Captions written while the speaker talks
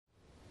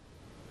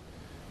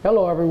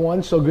Hello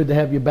everyone, so good to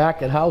have you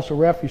back at House of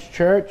Refuge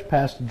Church.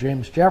 Pastor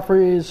James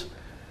Jeffries,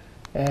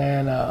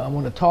 and I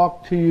want to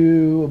talk to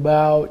you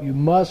about you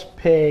must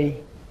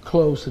pay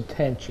close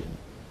attention.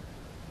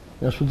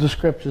 That's what the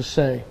scriptures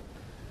say.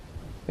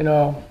 You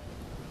know,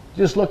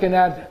 just looking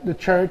at the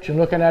church and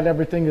looking at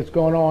everything that's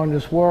going on in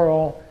this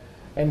world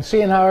and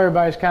seeing how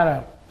everybody's kind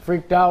of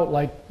freaked out,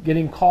 like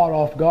getting caught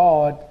off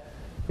guard,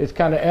 it's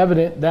kind of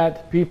evident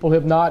that people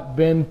have not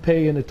been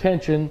paying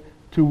attention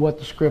to what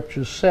the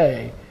scriptures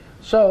say.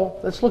 So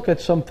let's look at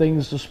some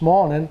things this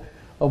morning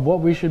of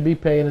what we should be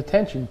paying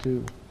attention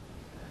to.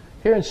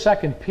 Here in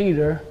 2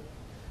 Peter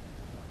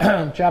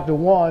chapter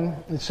 1,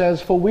 it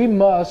says, For we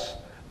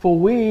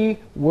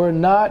were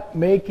not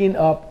making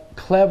up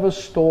clever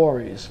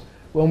stories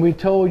when we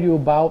told you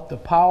about the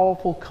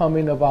powerful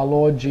coming of our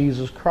Lord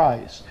Jesus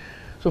Christ.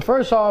 So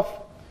first off,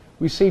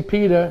 we see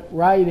Peter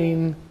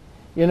writing,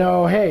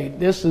 hey,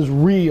 this is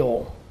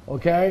real,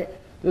 okay?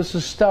 This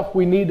is stuff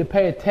we need to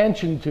pay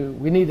attention to.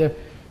 We need to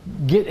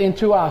get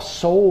into our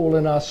soul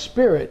and our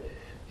spirit.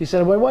 He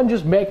said, we wasn't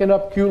just making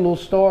up cute little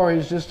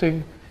stories just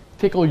to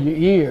tickle your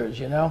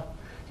ears,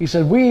 He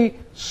said, we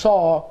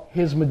saw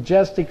his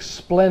majestic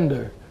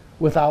splendor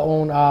with our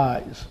own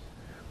eyes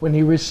when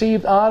he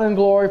received honor and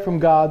glory from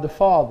God the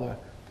Father.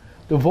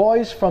 The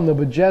voice from the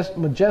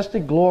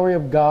majestic glory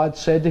of God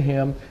said to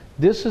him,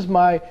 This is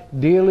my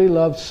dearly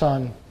loved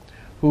Son,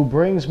 who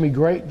brings me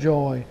great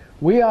joy.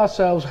 We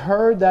ourselves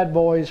heard that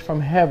voice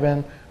from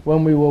heaven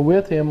when we were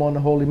with him on the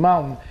holy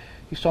mountain.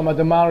 He's talking about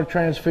the Mount of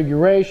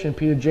Transfiguration.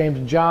 Peter, James,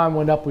 and John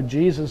went up with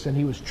Jesus and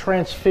he was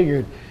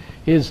transfigured.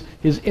 His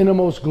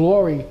innermost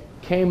glory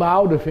came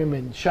out of him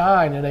and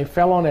shined, and they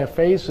fell on their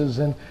faces.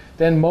 And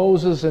then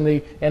Moses and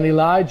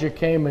Elijah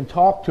came and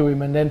talked to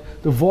him, and then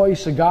the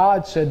voice of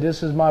God said,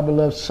 This is my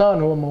beloved Son,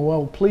 whom I'm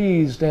well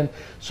pleased, and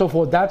so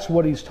forth. That's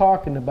what he's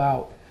talking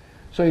about.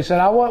 So he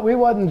said, we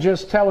wasn't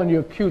just telling you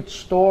a cute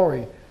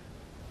story.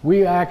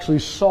 We actually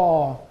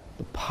saw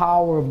the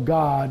power of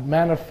God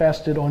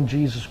manifested on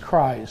Jesus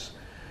Christ.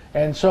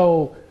 And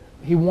so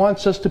he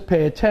wants us to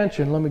pay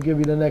attention. Let me give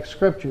you the next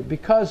scripture.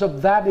 Because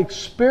of that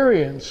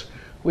experience,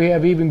 we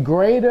have even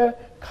greater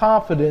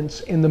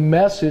confidence in the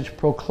message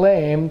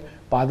proclaimed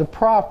by the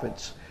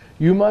prophets.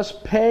 You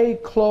must pay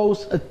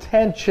close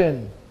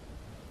attention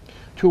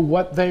to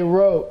what they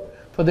wrote,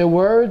 for their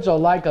words are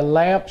like a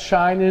lamp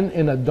shining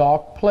in a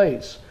dark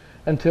place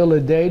until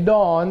the day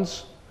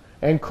dawns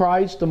and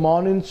Christ, the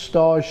morning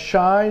star,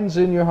 shines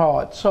in your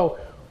heart. So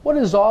what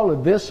is all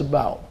of this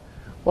about?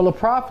 Well, the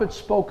prophets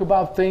spoke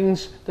about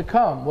things to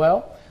come.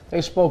 Well,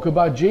 they spoke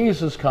about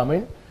Jesus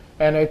coming,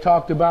 and they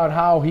talked about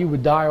how he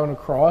would die on a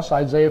cross,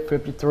 Isaiah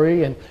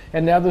 53, and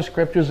the other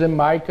scriptures in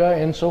Micah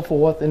and so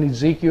forth. And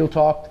Ezekiel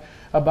talked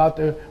about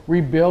the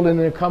rebuilding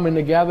and the coming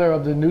together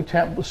of the new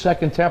temple,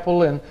 second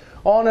temple, and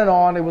on and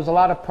on. It was a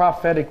lot of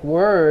prophetic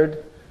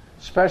word,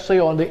 especially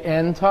on the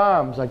end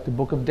times, like the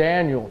book of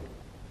Daniel.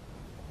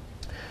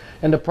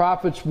 And the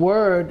prophet's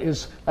word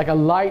is like a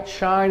light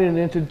shining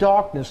into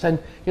darkness. And,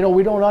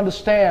 we don't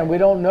understand. We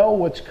don't know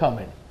what's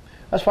coming.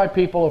 That's why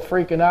people are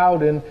freaking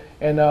out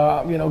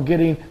and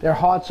getting, their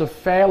hearts are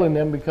failing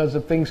them because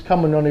of things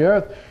coming on the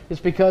earth.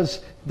 It's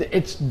because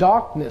it's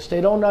darkness.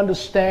 They don't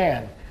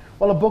understand.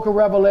 Well, the book of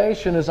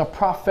Revelation is a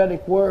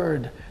prophetic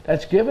word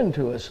that's given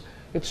to us.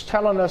 It's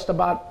telling us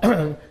about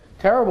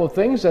terrible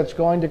things that's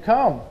going to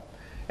come.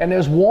 And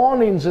there's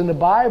warnings in the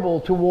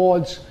Bible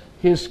towards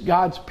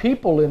God's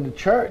people in the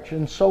church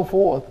and so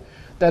forth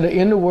that are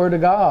in the Word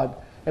of God.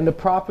 And the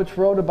prophets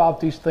wrote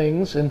about these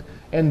things, and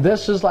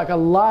this is like a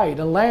light,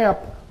 a lamp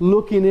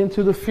looking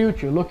into the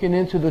future, looking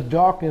into the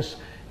darkness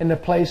in the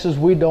places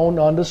we don't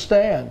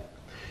understand.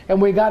 And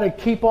we got to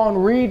keep on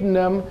reading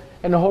them,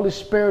 and the Holy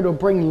Spirit will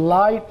bring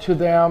light to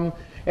them,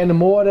 and the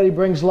more that he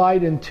brings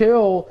light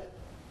until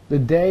the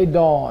day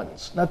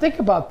dawns. Now think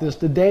about this.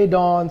 The day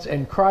dawns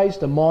and Christ,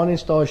 the morning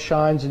star,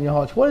 shines in your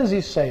hearts. What is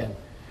he saying?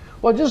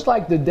 Well, just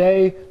like the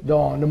day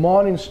dawn, the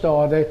morning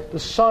star, the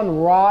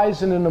sun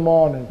rising in the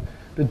morning,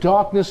 the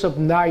darkness of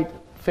night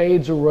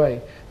fades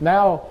away.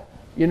 Now,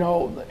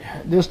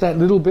 just that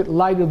little bit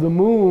light of the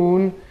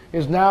moon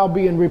is now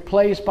being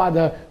replaced by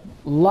the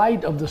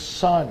light of the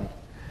sun.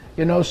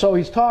 So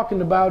he's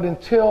talking about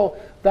until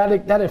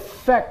that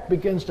effect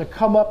begins to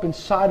come up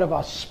inside of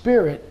our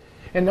spirit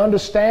and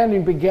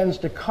understanding begins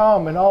to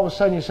come, and all of a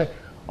sudden you say,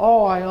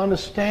 oh, I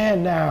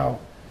understand now.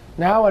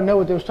 Now I know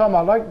what they was talking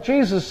about. Like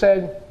Jesus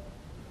said,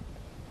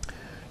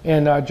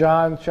 in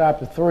John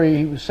chapter 3,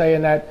 he was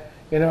saying that,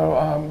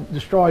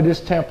 destroy this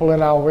temple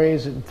and I'll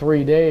raise it in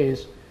 3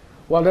 days.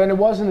 Well, then it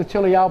wasn't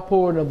until the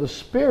outpouring of the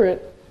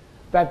Spirit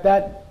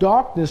that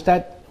darkness,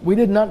 they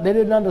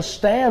didn't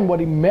understand what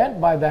he meant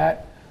by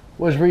that,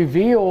 was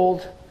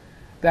revealed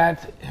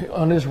that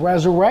on his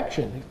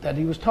resurrection, that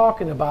he was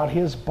talking about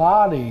his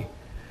body.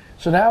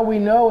 So now we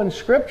know in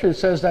Scripture it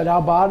says that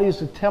our body is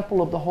the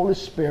temple of the Holy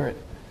Spirit.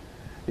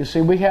 You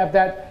see, we have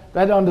that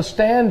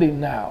understanding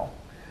now.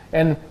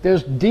 And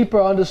there's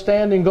deeper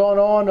understanding going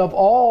on of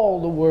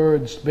all the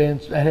words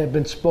that have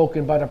been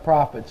spoken by the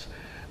prophets.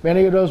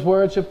 Many of those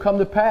words have come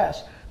to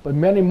pass. but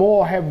many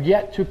more have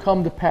yet to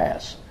come to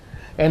pass.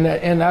 And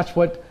that's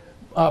what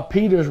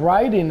Peter's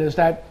writing, is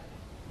that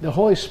the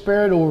Holy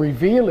Spirit will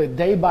reveal it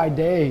day by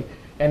day,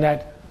 and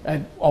that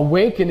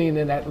awakening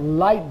and that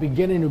light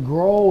beginning to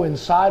grow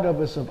inside of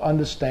us of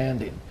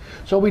understanding.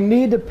 So we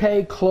need to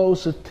pay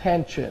close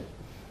attention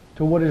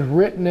to what is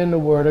written in the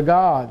Word of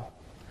God,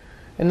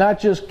 and not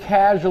just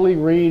casually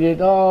read it.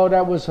 Oh,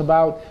 that was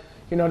about,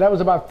 that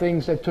was about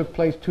things that took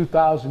place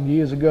 2,000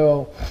 years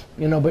ago,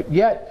 but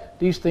yet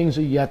these things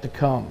are yet to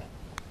come.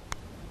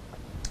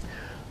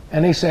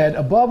 And he said,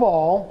 above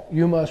all,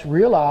 you must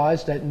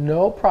realize that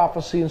no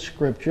prophecy in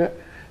Scripture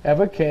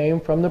ever came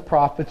from the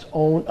prophet's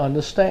own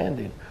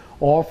understanding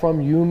or from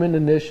human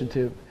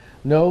initiative.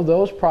 No,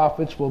 those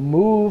prophets were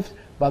moved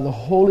by the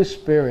Holy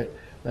Spirit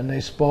and they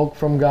spoke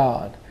from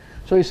God.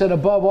 So he said,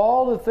 above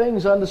all the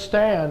things,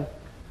 understand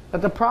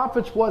that the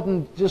prophets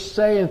wasn't just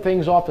saying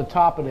things off the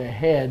top of their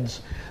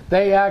heads.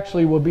 They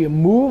actually were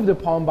being moved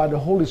upon by the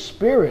Holy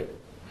Spirit.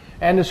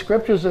 And the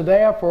Scriptures are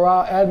there for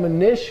our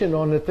admonition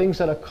on the things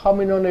that are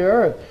coming on the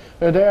earth.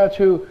 They're there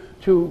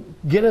to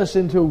get us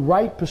into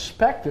right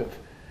perspective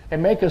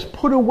and make us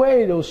put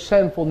away those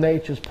sinful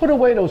natures, put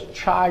away those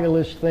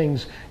childish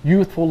things,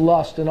 youthful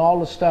lust and all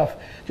the stuff.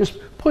 Just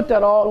put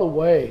that all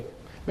away.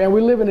 Man,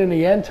 we're living in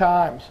the end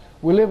times.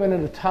 We're living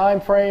in a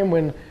time frame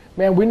when,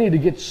 man, we need to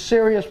get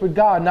serious with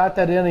God. Not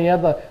that any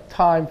other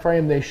time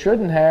frame they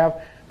shouldn't have,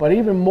 but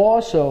even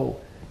more so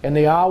in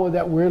the hour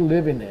that we're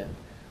living in.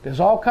 There's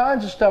all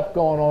kinds of stuff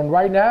going on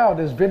right now.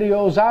 There's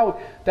videos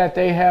out that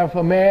they have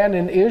a man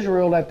in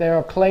Israel that they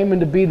are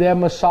claiming to be their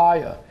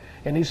Messiah.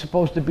 And he's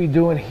supposed to be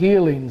doing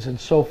healings and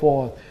so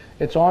forth.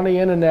 It's on the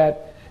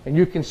internet, and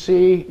you can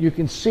see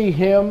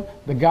him,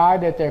 the guy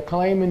that they're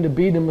claiming to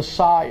be the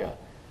Messiah.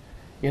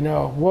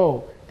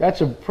 Whoa,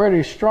 that's a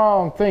pretty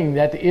strong thing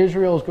that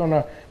Israel is going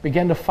to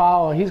begin to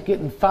follow. He's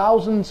getting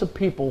thousands of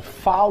people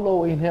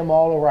following him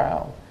all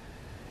around.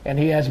 And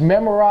he has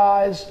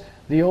memorized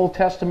the Old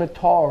Testament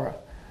Torah.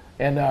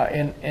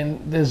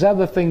 And there's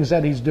other things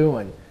that he's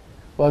doing.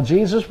 Well,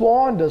 Jesus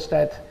warned us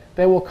that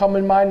they will come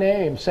in my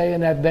name, saying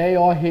that they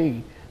are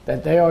he,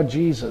 that they are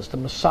Jesus, the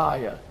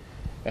Messiah.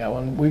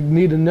 And we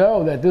need to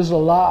know that this is a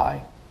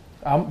lie.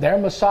 Their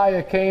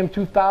Messiah came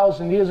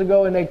 2,000 years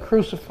ago, and they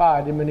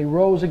crucified him, and he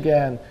rose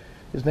again.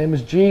 His name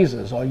is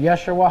Jesus, or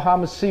Yeshua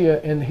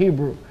HaMashiach in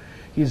Hebrew.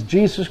 He's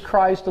Jesus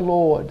Christ the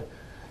Lord.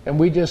 And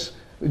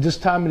this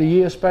time of the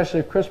year, especially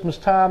at Christmas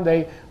time,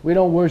 we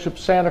don't worship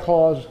Santa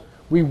Claus.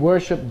 We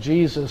worship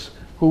Jesus,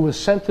 who was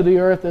sent to the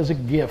earth as a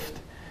gift.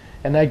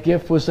 And that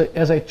gift was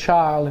as a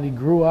child, and he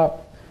grew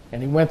up,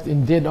 and he went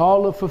and did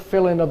all the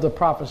fulfilling of the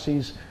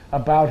prophecies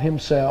about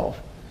himself.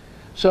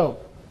 So,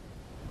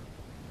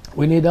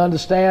 we need to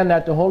understand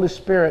that the Holy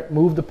Spirit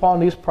moved upon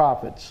these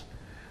prophets.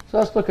 So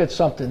let's look at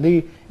something.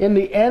 In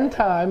the end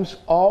times,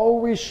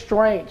 all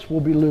restraints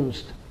will be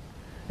loosed.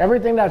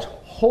 Everything that's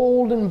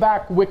holding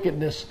back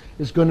wickedness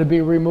is going to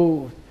be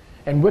removed.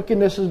 And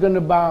wickedness is going to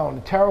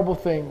abound, terrible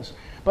things.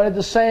 But at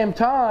the same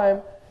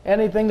time,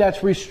 anything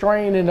that's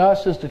restraining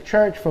us as the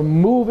church from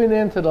moving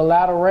into the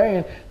latter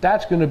rain,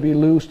 that's going to be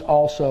loosed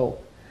also.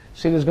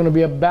 See, there's going to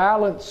be a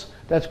balance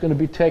that's going to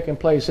be taking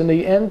place. In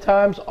the end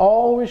times,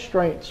 all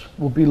restraints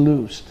will be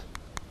loosed.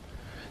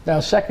 Now,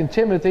 2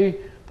 Timothy,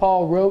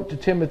 Paul wrote to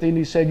Timothy, and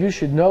he said, you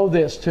should know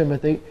this,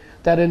 Timothy,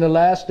 that in the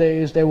last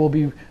days it will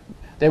be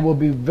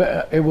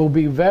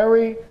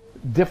very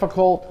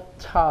difficult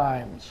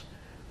times.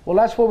 Well,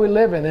 that's what we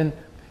live in. And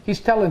he's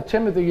telling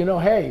Timothy,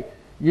 hey,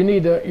 you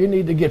need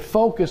to get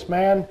focused,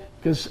 man,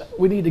 because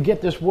we need to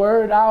get this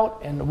word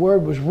out, and the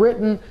word was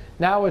written.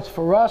 Now it's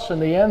for us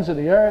and the ends of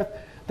the earth,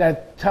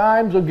 that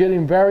times are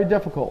getting very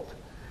difficult.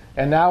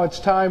 And now it's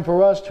time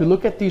for us to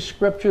look at these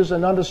scriptures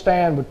and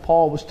understand what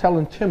Paul was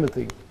telling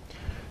Timothy.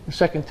 In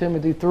 2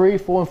 Timothy 3,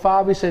 4, and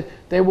 5, he said,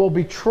 they will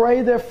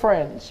betray their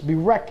friends, be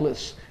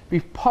reckless, be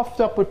puffed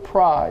up with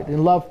pride,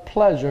 and love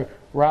pleasure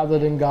rather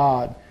than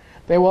God.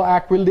 They will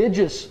act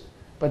religious,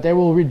 but they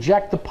will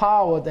reject the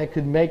power that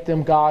could make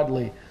them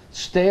godly.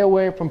 Stay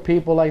away from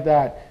people like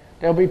that.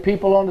 There'll be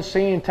people on the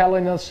scene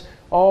telling us,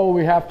 oh,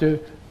 we have to,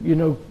 we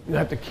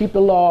have to keep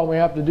the law, and we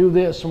have to do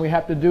this, and we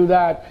have to do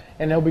that.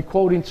 And they'll be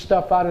quoting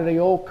stuff out of the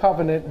old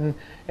covenant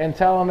and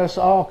telling us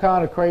all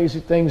kind of crazy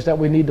things that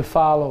we need to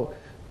follow.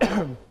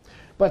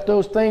 But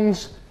those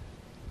things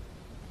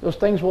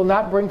will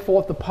not bring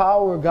forth the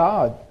power of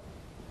God,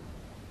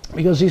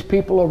 because these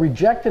people are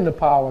rejecting the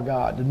power of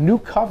God, the new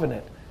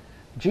covenant.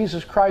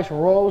 Jesus Christ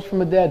rose from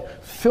the dead,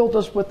 filled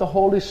us with the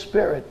Holy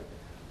Spirit.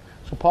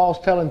 So Paul's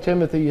telling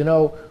Timothy,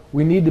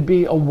 we need to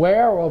be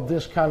aware of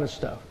this kind of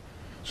stuff.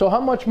 So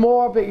how much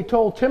more of it, he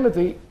told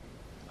Timothy,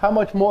 how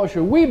much more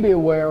should we be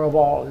aware of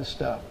all this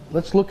stuff?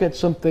 Let's look at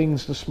some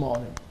things this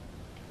morning.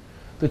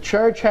 The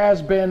church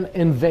has been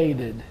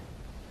invaded.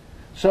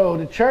 So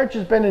the church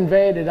has been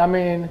invaded. I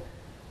mean,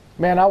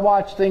 man, I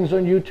watch things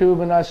on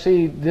YouTube and I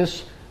see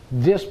this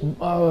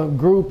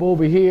group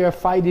over here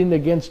fighting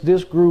against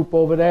this group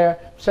over there.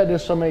 I've said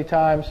this so many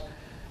times.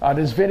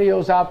 There's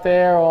videos out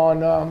there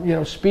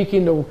on,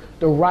 speaking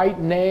the right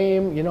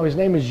name. His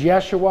name is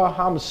Yeshua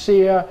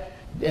HaMashiach,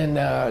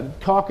 and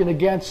talking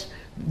against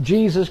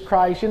Jesus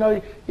Christ.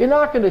 You're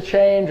not going to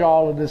change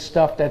all of this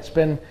stuff that's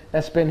been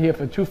here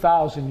for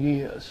 2,000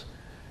 years.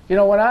 When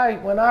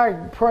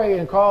I pray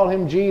and call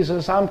him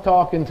Jesus, I'm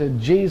talking to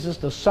Jesus,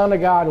 the Son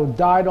of God, who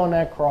died on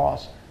that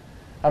cross.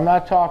 I'm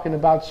not talking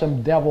about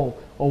some devil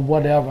or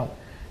whatever,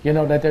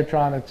 that they're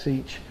trying to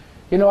teach.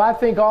 I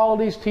think all of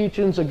these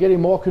teachings are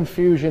getting more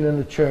confusion in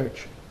the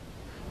church.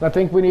 I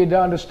think we need to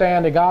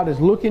understand that God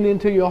is looking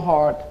into your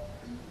heart,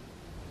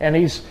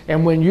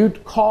 and when you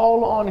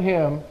call on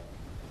him,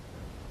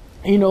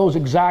 he knows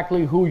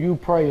exactly who you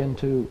pray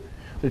into.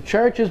 The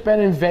church has been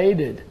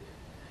invaded,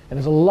 and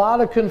there's a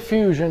lot of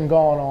confusion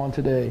going on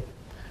today.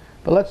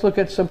 But let's look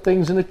at some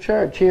things in the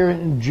church here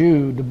in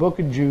Jude, the book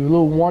of Jude, a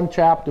little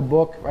one-chapter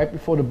book right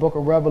before the book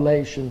of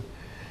Revelation.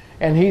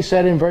 And he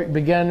said,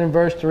 beginning in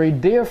verse 3,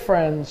 "Dear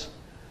friends,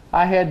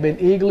 I had been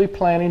eagerly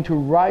planning to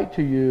write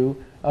to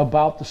you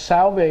about the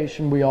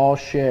salvation we all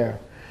share.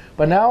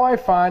 But now I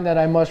find that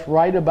I must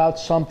write about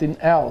something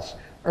else,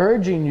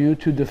 urging you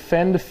to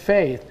defend the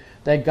faith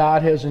that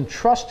God has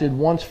entrusted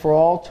once for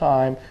all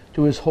time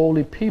to his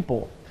holy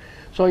people."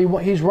 So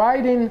he's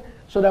writing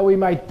so that we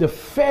might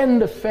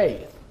defend the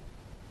faith.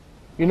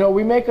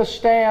 We make a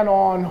stand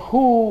on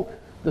who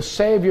the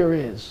Savior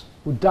is,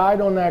 who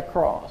died on that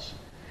cross.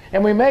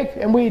 And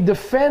we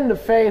defend the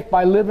faith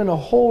by living a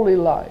holy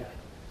life,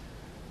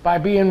 by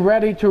being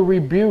ready to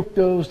rebuke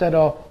those that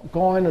are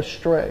going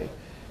astray.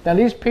 Now,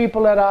 these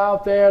people that are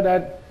out there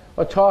that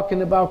are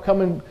talking about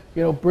coming,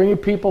 bringing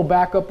people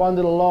back up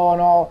under the law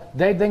and all,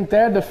 they think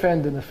they're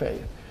defending the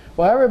faith.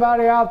 Well,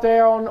 everybody out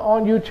there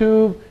on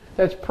YouTube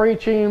that's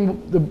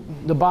preaching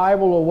the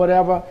Bible or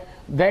whatever,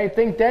 they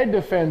think they're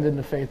defending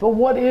the faith. But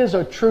what is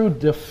a true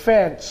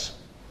defense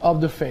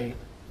of the faith?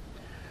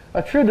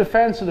 A true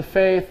defense of the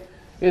faith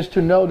is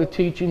to know the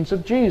teachings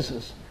of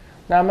Jesus.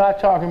 Now, I'm not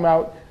talking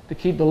about to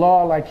keep the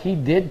law like he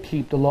did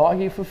keep the law.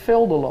 He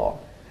fulfilled the law.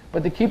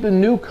 But to keep a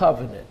new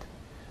covenant,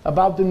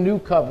 about the new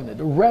covenant,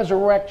 the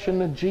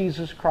resurrection of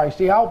Jesus Christ,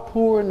 the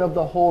outpouring of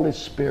the Holy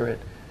Spirit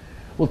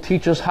will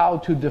teach us how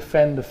to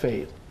defend the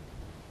faith.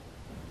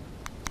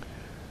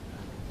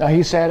 Now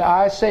he said,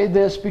 "I say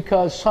this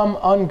because some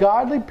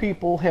ungodly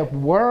people have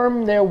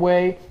wormed their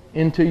way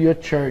into your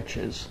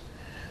churches,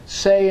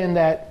 saying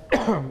that,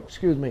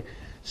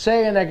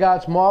 saying that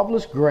God's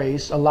marvelous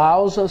grace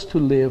allows us to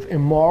live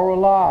immoral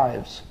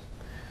lives.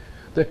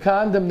 The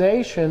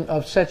condemnation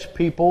of such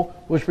people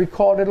was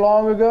recorded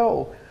long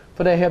ago,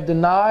 for they have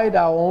denied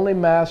our only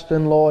Master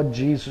and Lord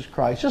Jesus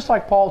Christ." Just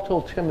like Paul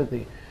told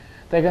Timothy,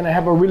 they're going to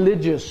have a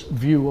religious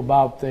view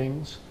about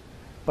things,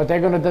 but they're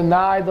going to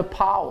deny the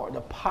power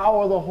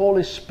of the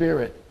Holy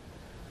Spirit.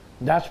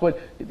 That's what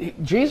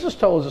Jesus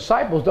told his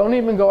disciples, don't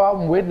even go out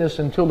and witness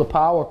until the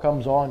power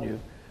comes on you.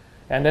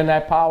 And then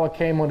that power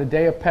came on the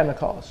day of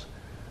Pentecost.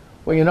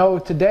 Well,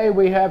 today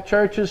we have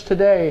churches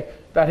today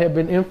that have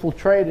been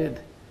infiltrated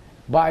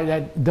by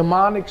that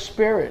demonic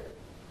spirit.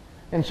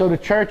 And so the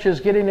church is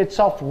getting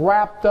itself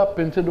wrapped up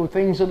into the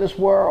things of this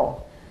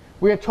world.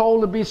 We are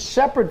told to be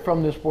separate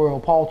from this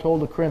world, Paul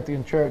told the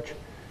Corinthian church.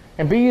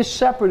 "And be ye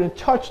separate, and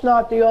touch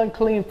not the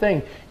unclean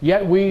thing."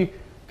 Yet we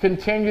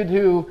continue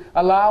to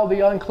allow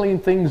the unclean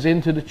things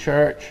into the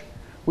church.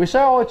 We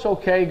say, "Oh, it's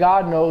okay,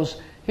 God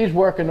knows. He's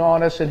working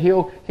on us, and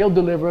He'll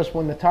deliver us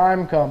when the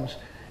time comes."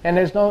 And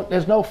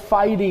there's no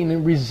fighting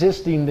and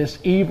resisting this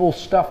evil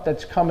stuff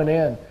that's coming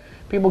in.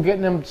 People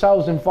getting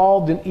themselves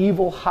involved in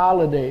evil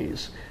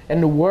holidays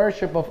and the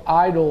worship of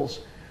idols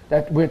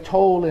that we're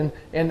told in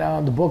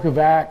the book of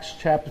Acts,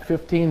 chapter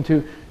 15,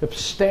 to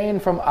abstain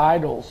from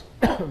idols.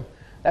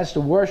 That's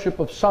the worship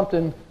of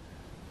something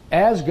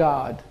as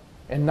God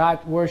and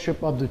not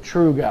worship of the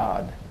true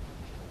God.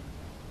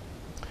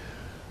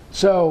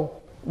 So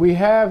we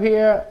have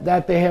here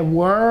that they have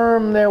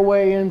wormed their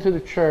way into the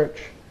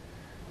church.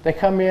 They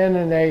come in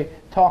and they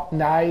talk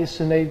nice,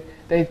 and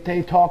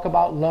they talk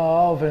about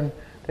love, and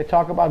they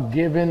talk about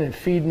giving and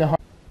feeding the heart.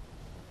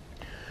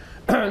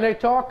 They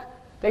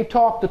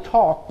talk the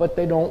talk, but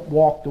they don't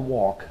walk the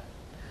walk.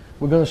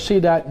 We're going to see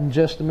that in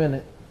just a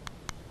minute.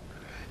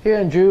 Here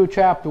in Jude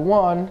chapter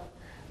 1,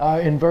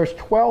 in verse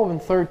 12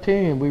 and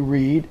 13, we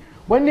read,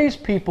 "When these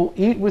people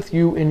eat with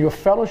you in your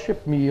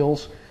fellowship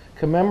meals,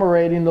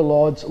 commemorating the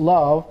Lord's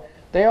love,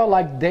 they are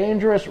like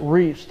dangerous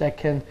reefs that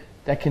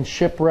can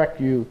shipwreck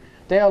you.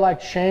 They are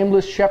like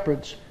shameless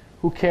shepherds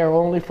who care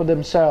only for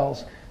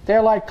themselves. They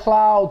are like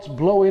clouds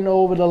blowing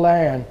over the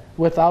land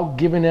without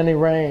giving any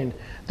rain.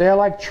 They are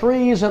like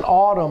trees in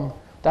autumn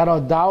that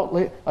are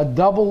doubly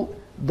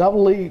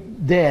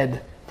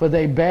dead, for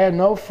they bear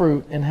no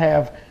fruit and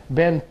have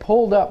been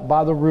pulled up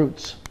by the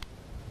roots.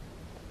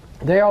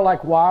 They are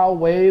like wild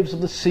waves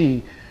of the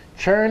sea,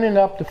 churning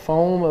up the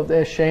foam of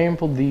their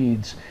shameful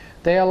deeds.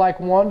 They are like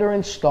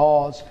wandering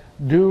stars,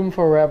 doomed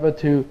forever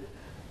to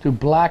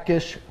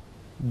blackish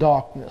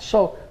darkness."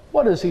 So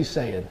what is he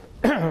saying?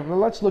 Well,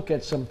 let's look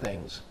at some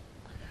things.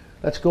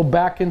 Let's go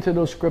back into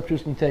those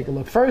scriptures and take a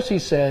look. First, he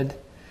said,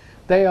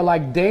 They are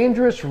like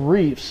dangerous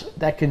reefs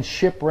that can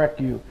shipwreck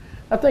you.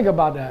 Now think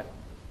about that.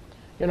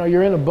 You know,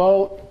 you're in a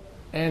boat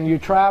and you're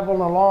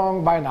traveling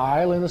along by an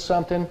island or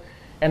something,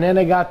 and then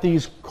they got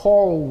these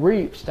coral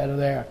reefs that are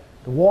there.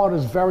 The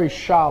water's very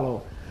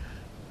shallow.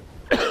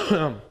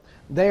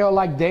 They are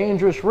like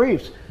dangerous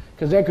reefs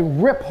because they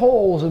can rip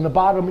holes in the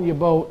bottom of your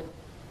boat,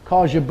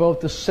 cause your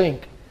boat to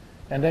sink,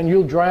 and then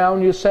you'll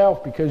drown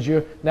yourself because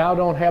you now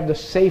don't have the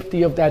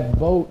safety of that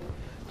boat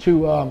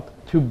to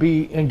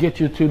be and get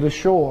you to the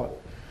shore.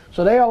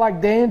 So they are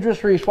like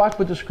dangerous reefs. Watch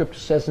what the scripture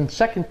says in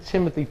 2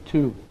 Timothy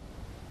 2.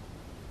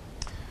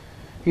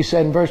 He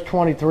said in verse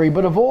 23,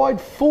 "But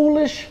avoid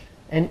foolish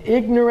and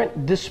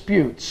ignorant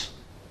disputes,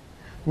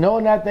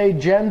 knowing that they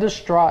gender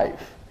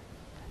strife.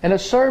 And a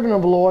servant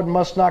of the Lord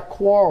must not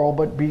quarrel,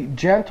 but be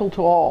gentle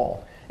to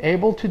all,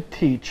 able to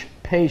teach,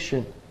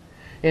 patient,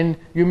 in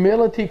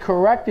humility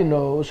correcting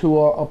those who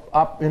are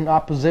in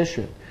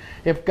opposition.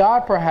 If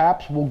God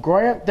perhaps will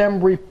grant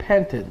them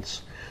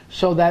repentance,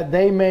 so that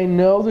they may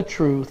know the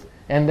truth,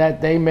 and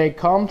that they may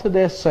come to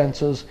their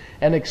senses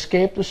and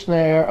escape the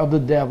snare of the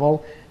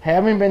devil,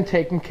 having been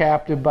taken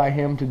captive by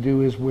him to do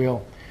his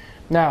will."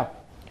 Now,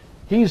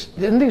 he's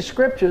in these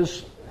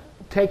scriptures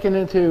taken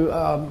into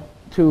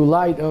to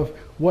light of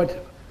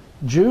what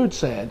Jude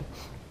said.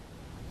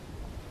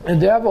 The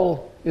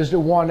devil is the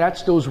one,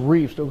 that's those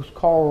reefs, those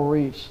coral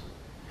reefs.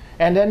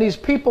 And then these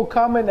people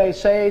come and they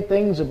say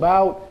things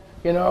about,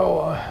 you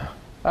know,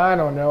 I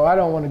don't know, I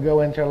don't want to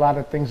go into a lot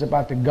of things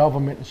about the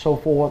government and so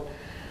forth,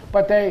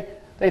 but they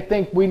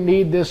think we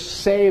need this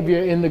savior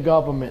in the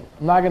government.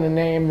 I'm not going to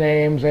name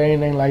names or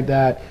anything like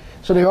that.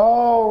 So they're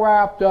all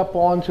wrapped up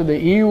onto the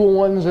evil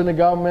ones in the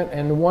government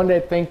and the one they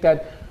think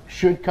that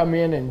should come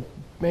in and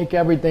make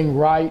everything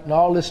right and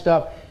all this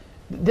stuff.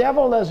 The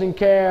devil doesn't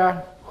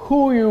care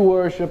who you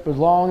worship as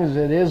long as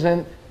it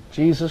isn't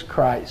Jesus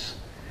Christ.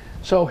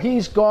 So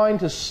he's going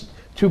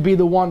to be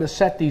the one to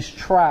set these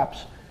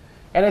traps.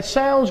 And it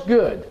sounds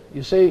good.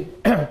 You see,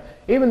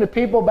 even the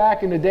people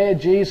back in the day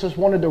of Jesus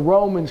wanted the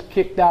Romans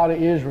kicked out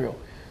of Israel.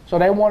 So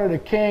they wanted a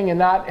king and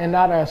not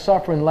a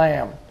suffering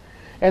lamb.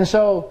 And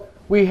so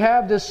we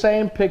have this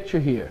same picture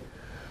here.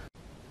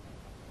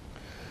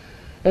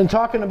 And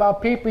talking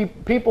about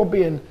people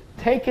being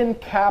taken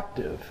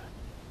captive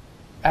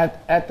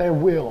at their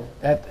will,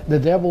 at the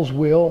devil's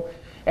will,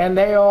 and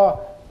they are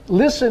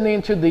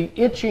listening to the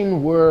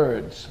itching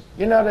words.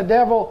 You know, the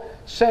devil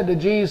said to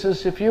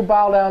Jesus, "If you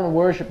bow down and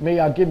worship me,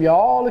 I'll give you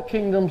all the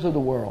kingdoms of the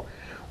world."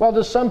 Well,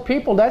 to some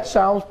people that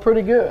sounds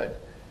pretty good.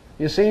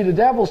 You see, the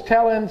devil's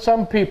telling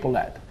some people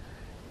that.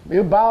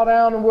 You bow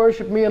down and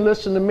worship me and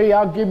listen to me,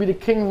 I'll give you the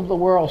kingdom of the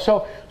world.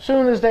 So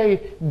soon as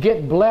they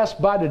get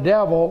blessed by the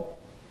devil,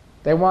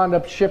 they wind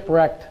up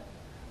shipwrecked.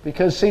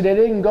 Because, see, they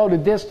didn't go the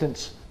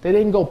distance. They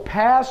didn't go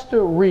past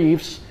the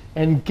reefs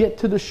and get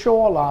to the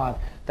shoreline.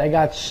 They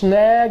got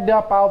snagged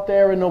up out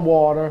there in the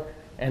water,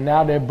 and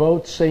now their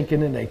boat's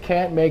sinking and they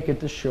can't make it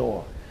to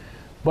shore.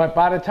 But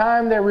by the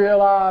time they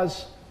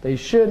realize they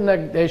shouldn't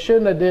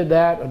have did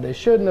that, or they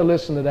shouldn't have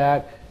listened to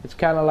that, it's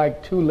kind of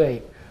like too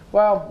late.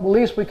 Well, at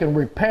least we can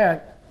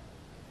repent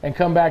and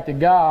come back to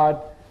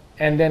God,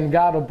 and then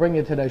God will bring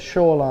you to that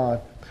shoreline.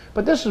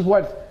 But this is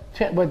what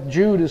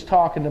Jude is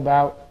talking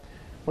about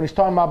when he's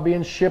talking about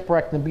being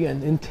shipwrecked and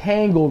being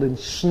entangled and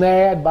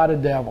snared by the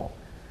devil.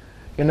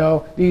 You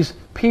know, these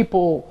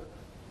people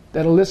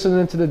that are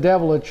listening to the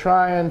devil are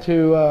trying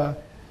to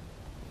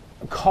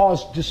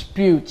cause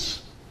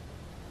disputes.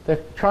 They're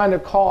trying to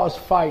cause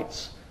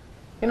fights.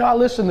 You know, I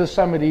listen to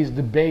some of these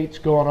debates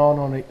going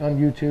on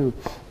YouTube,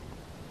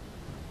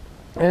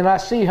 and I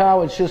see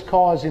how it's just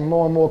causing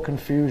more and more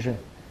confusion.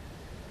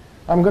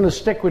 I'm going to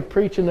stick with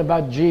preaching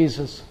about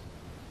Jesus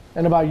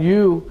and about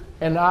you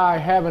and I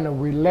having a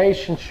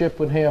relationship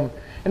with him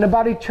and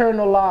about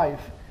eternal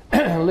life,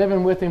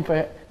 living with him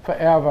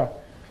forever.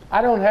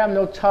 I don't have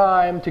no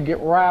time to get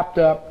wrapped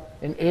up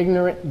in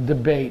ignorant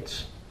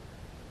debates.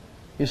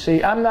 You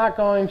see, I'm not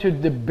going to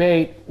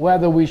debate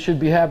whether we should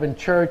be having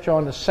church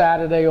on the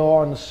Saturday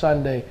or on the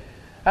Sunday.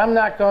 I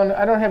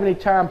don't have any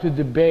time to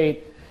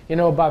debate, you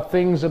know, about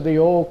things of the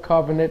old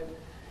covenant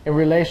in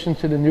relation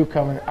to the new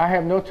covenant. I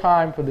have no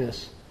time for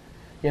this.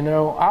 You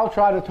know, I'll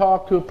try to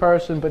talk to a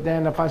person, but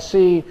then if I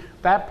see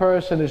that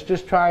person is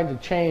just trying to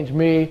change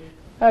me,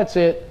 that's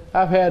it.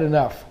 I've had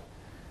enough.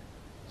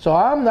 So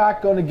I'm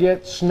not going to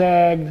get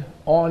snagged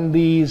on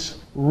these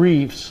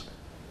reefs.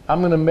 I'm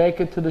going to make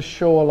it to the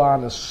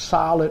shoreline, the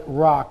solid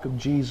rock of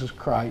Jesus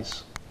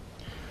Christ.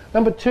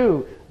 Number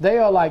two, they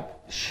are like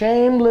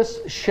shameless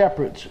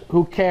shepherds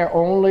who care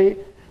only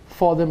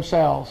for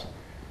themselves.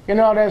 You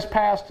know, there's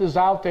pastors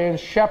out there and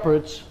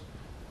shepherds,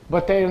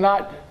 but they're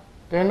not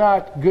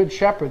good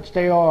shepherds.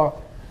 They are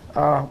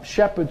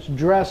shepherds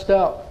dressed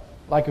up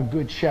like a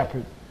good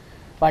shepherd.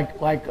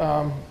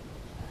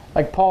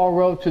 Like Paul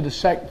wrote to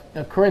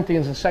the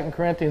Corinthians in 2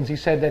 Corinthians, he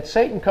said that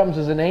Satan comes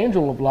as an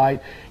angel of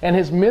light, and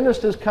his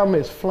ministers come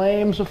as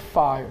flames of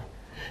fire.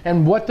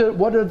 And what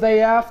are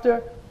they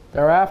after?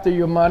 They're after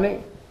your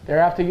money. They're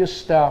after your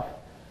stuff.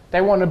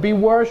 They want to be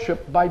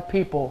worshipped by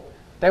people.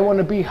 They want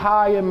to be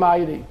high and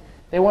mighty.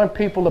 They want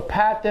people to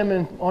pat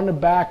them on the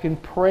back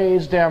and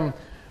praise them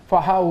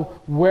for how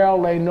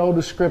well they know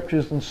the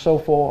scriptures and so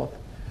forth.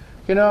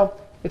 You know,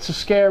 it's a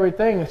scary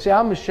thing. See,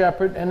 I'm a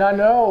shepherd, and I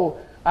know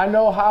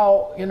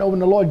how, you know, when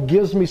the Lord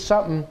gives me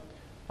something,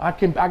 I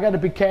got to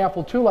be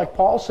careful too, like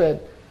Paul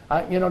said,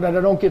 you know, that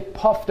I don't get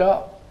puffed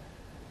up.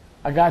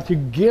 I got to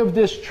give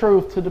this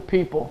truth to the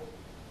people,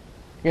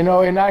 you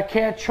know, and I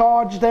can't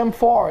charge them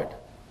for it.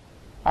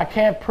 I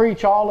can't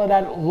preach all of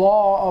that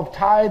law of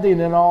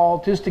tithing and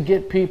all just to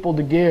get people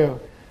to give.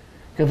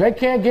 Because they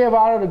can't give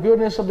out of the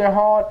goodness of their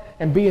heart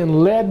and being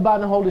led by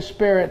the Holy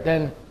Spirit,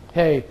 then,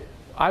 hey,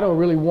 I don't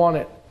really want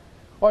it.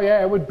 Oh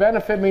yeah, it would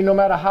benefit me no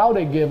matter how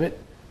they give it.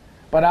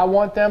 But I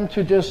want them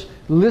to just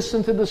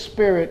listen to the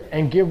Spirit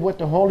and give what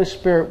the Holy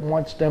Spirit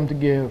wants them to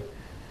give.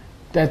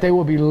 That they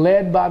will be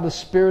led by the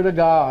Spirit of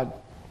God.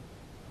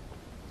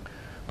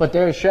 But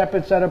there are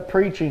shepherds that are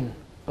preaching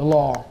the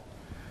law.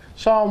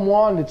 Psalm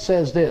 1, it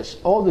says this,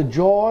 "Oh, the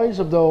joys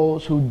of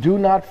those who do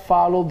not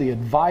follow the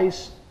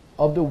advice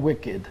of the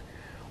wicked,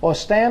 or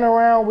stand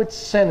around with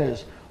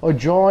sinners, or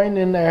join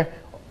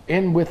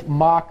in with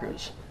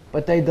mockers.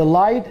 But they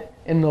delight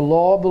in the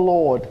law of the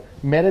Lord,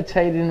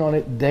 meditating on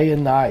it day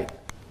and night.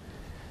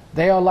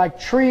 They are like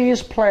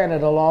trees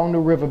planted along the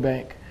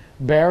riverbank,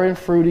 bearing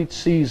fruit each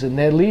season.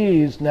 Their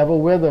leaves never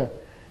wither,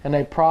 and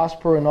they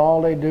prosper in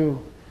all they do."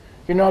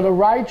 You know, the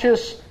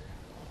righteous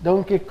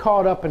don't get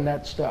caught up in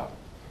that stuff.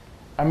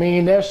 I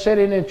mean, they're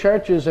sitting in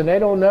churches and they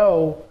don't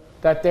know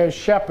that their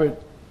shepherd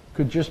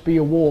could just be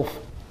a wolf.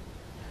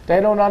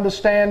 They don't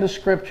understand the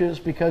scriptures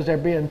because they're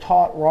being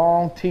taught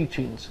wrong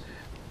teachings.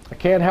 I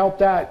can't help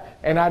that,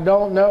 and I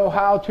don't know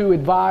how to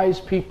advise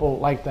people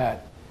like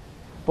that.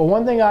 But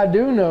one thing I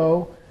do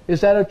know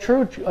is that a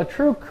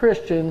true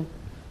Christian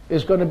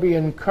is going to be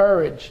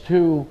encouraged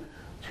to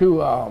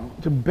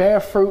bear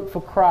fruit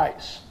for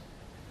Christ.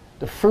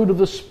 The fruit of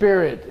the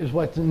Spirit is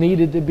what's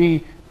needed to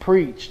be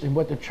preached and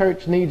what the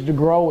church needs to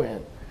grow in.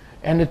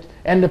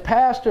 And the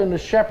pastor and the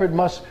shepherd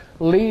must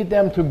lead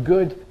them to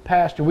good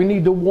pasture. We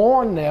need to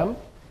warn them.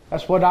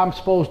 That's what I'm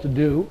supposed to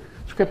do.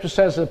 Scripture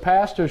says the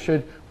pastor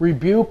should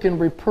rebuke and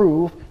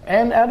reprove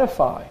and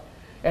edify.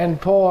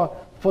 And for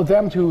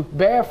them to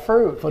bear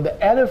fruit, for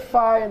the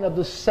edifying of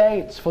the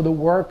saints, for the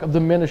work of the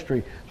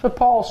ministry. That's what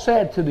Paul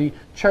said to the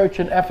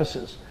church in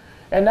Ephesus.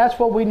 And that's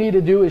what we need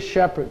to do as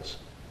shepherds.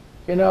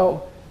 You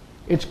know,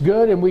 it's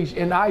good,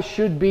 and I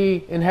should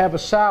be and have a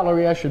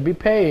salary. I should be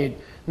paid,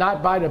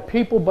 not by the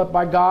people, but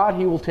by God.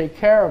 He will take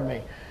care of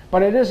me.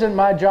 But it isn't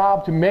my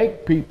job to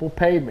make people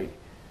pay me.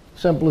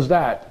 Simple as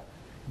that.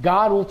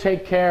 God will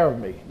take care of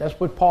me. That's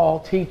what Paul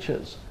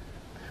teaches.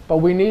 But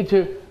we need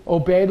to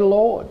obey the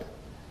Lord.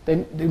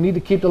 They need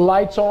to keep the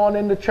lights on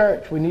in the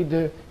church. We need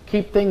to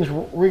keep things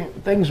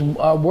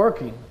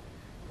working.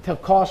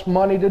 It costs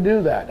money to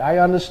do that. I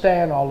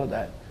understand all of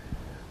that.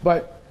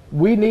 But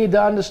we need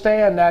to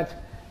understand that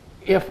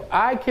if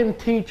I can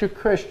teach a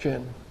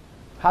Christian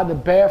how to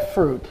bear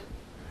fruit,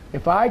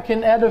 if I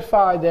can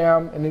edify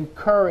them and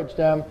encourage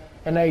them,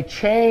 and they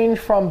change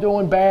from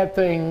doing bad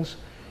things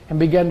and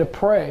begin to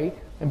pray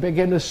and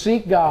begin to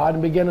seek God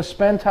and begin to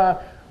spend time,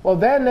 well,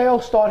 then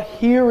they'll start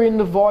hearing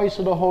the voice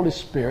of the Holy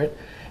Spirit.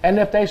 And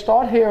if they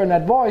start hearing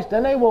that voice,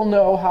 then they will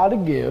know how to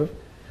give.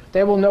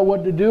 They will know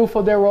what to do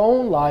for their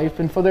own life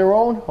and for their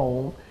own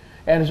home,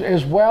 and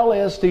as well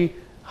as the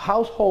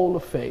household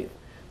of faith.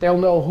 They'll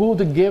know who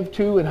to give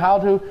to and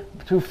how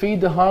to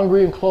feed the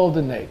hungry and clothe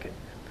the naked.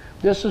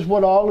 This is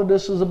what all of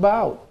this is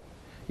about.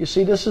 You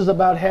see, this is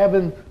about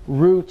having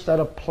roots that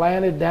are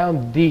planted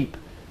down deep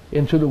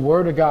into the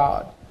Word of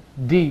God,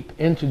 deep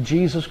into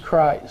Jesus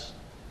Christ,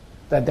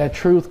 that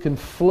truth can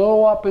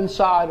flow up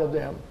inside of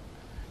them.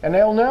 And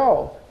they'll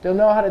know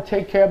how to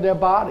take care of their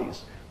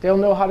bodies. They'll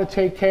know how to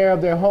take care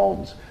of their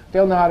homes.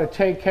 They'll know how to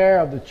take care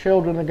of the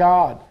children of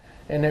God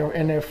and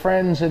their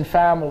friends and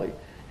family,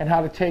 and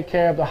how to take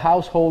care of the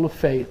household of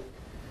faith.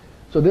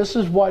 So this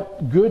is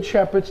what good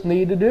shepherds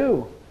need to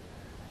do.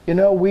 You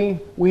know, we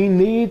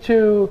need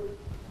to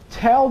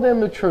tell them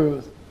the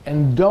truth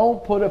and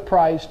don't put a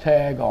price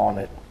tag on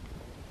it.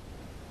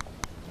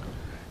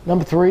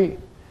 Number 3,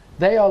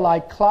 they are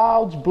like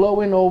clouds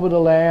blowing over the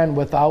land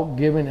without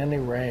giving any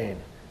rain.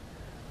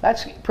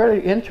 That's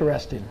pretty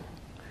interesting.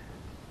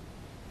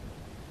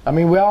 I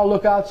mean, we all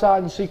look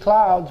outside and see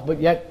clouds, but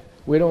yet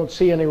we don't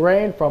see any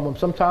rain from them.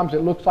 Sometimes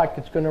it looks like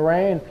it's going to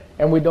rain,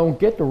 and we don't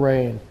get the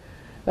rain.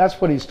 That's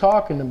what he's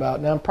talking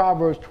about. Now in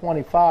Proverbs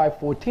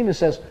 25:14 it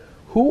says,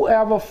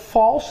 "Whoever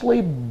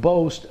falsely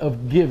boasts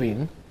of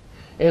giving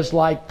is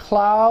like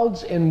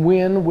clouds and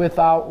wind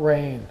without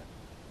rain."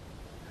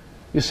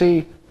 You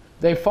see,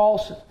 they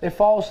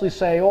falsely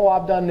say, "Oh,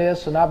 I've done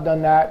this and I've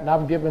done that and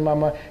I've given my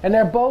money," and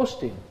they're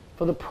boasting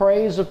for the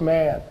praise of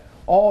man.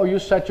 "Oh, you're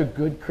such a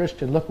good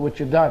Christian. Look what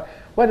you've done."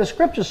 Well, the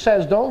scripture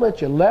says, don't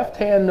let your left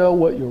hand know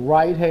what your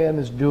right hand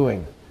is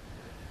doing.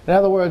 In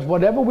other words,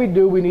 whatever we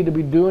do, we need to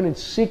be doing in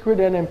secret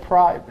and in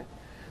private.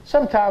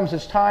 Sometimes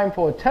it's time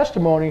for a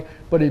testimony,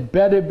 but it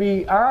better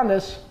be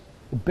honest.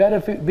 It better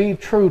be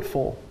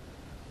truthful,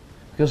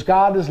 because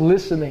God is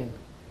listening.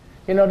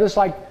 You know, just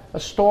like a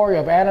story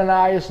of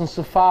Ananias and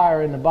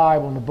Sapphira in the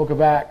Bible, in the book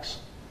of Acts.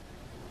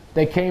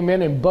 They came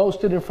in and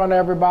boasted in front of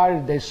everybody.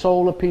 They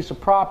sold a piece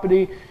of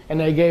property, and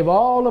they gave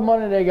all the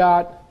money they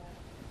got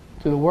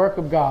to the work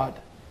of God.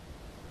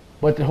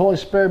 But the Holy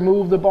Spirit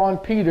moved upon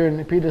Peter,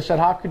 and Peter said,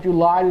 how could you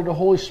lie to the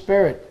Holy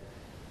Spirit?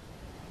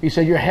 He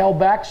said, you held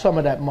back some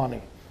of that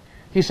money.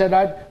 He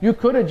said, you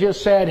could have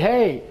just said,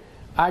 hey,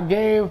 I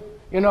gave,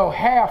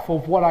 half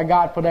of what I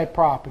got for that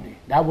property.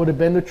 That would have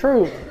been the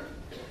truth.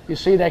 You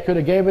see, they could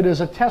have gave it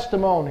as a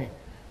testimony.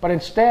 But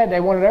instead, they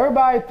wanted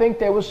everybody to think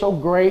they were so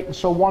great and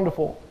so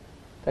wonderful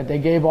that they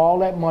gave all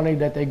that money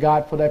that they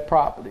got for that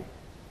property.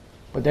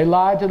 But they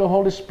lied to the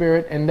Holy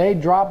Spirit, and they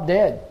dropped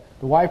dead.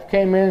 The wife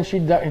came in,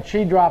 and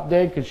she dropped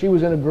dead because she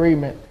was in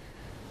agreement.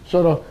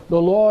 So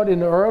the Lord in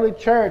the early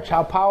church,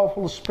 how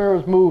powerful the Spirit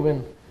was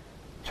moving,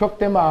 took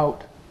them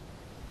out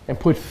and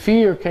put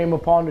fear came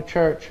upon the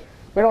church.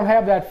 We don't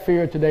have that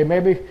fear today.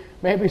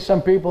 Maybe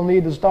some people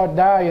need to start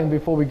dying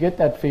before we get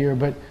that fear.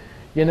 But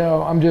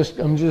I'm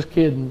just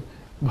kidding.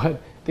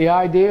 But the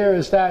idea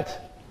is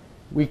that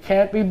we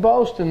can't be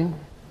boasting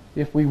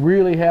if we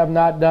really have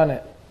not done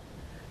it.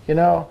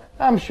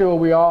 I'm sure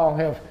we all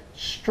have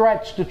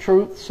stretched the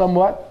truth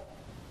somewhat.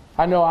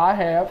 I know I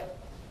have.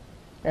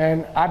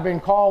 And I've been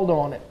called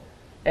on it.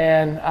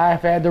 And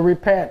I've had to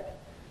repent.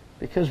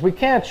 Because we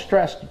can't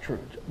stress the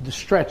truth, to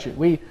stretch it.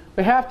 We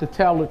have to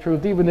tell the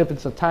truth, even if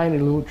it's a tiny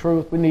little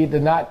truth. We need to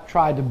not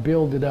try to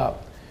build it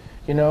up.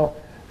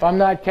 If I'm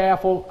not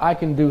careful, I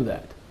can do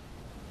that.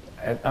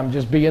 I'm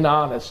just being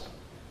honest.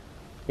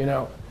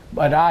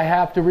 But I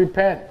have to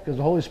repent because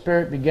the Holy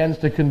Spirit begins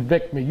to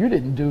convict me. You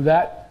didn't do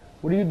that.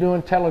 What are you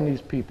doing telling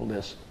these people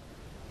this?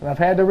 And I've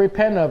had to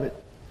repent of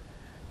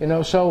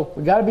it. So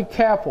we got to be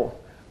careful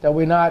that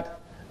we're not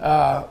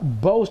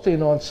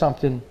boasting on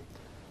something.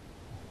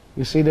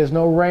 You see, there's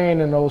no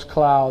rain in those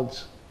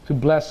clouds to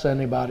bless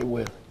anybody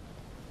with.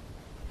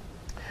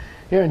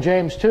 Here in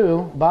James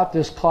 2, about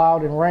this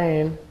cloud and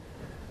rain,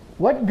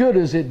 what good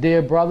is it,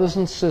 dear brothers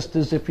and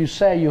sisters, if you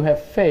say you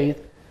have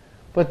faith,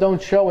 but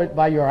don't show it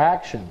by your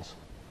actions?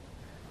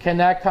 Can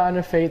that kind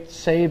of faith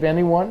save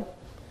anyone?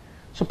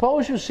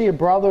 Suppose you see a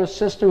brother or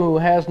sister who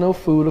has no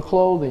food or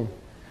clothing,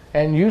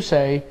 and you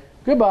say,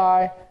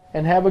 goodbye,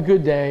 and have a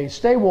good day,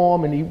 stay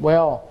warm and eat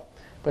well.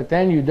 But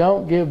then you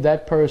don't give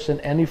that person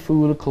any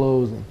food or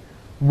clothing.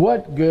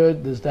 What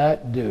good does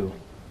that do?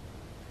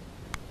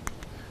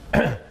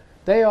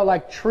 They are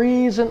like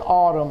trees in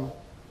autumn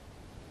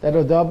that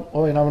are double.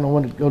 Oh, and I don't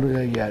want to go to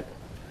there yet.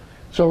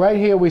 So right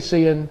here we're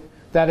seeing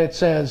that it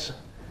says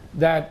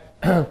that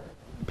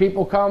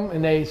people come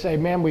and they say,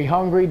 man, we're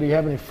hungry. Do you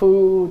have any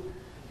food?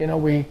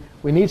 We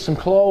need some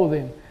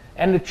clothing.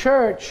 And the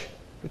church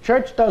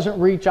doesn't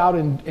reach out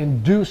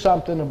and do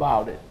something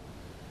about it.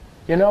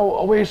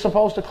 We're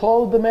supposed to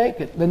clothe the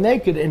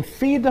naked and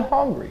feed the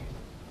hungry.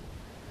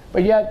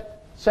 But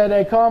yet, say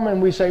they come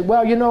and we say,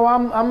 well,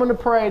 I'm going to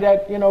pray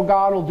that,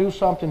 God will do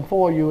something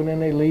for you, and then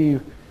they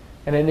leave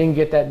and they didn't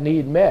get that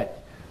need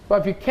met.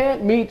 But if you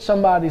can't meet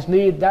somebody's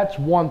need, that's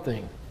one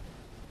thing.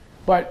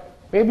 But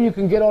maybe you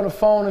can get on the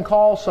phone and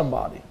call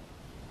somebody.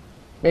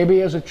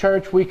 Maybe as a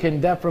church we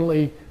can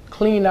definitely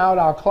clean out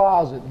our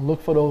closet and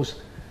look for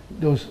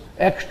those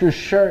extra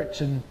shirts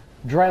and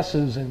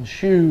dresses and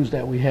shoes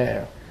that we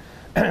have.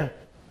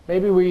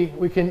 Maybe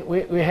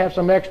we have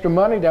some extra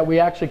money that we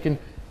actually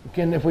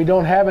can, if we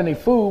don't have any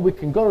food, we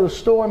can go to the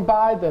store and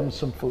buy them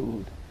some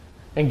food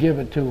and give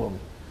it to them.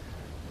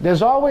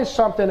 There's always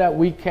something that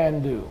we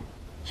can do,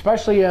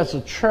 especially as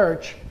a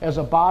church, as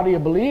a body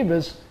of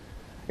believers.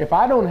 If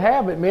I don't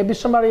have it, maybe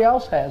somebody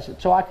else has it.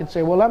 So I can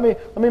say, well, let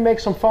me make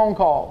some phone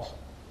calls.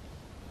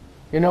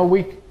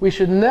 We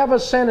should never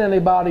send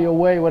anybody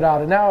away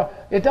without it. Now,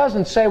 it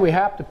doesn't say we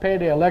have to pay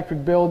the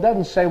electric bill. It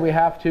doesn't say we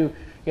have to,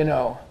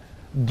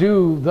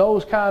 do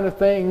those kind of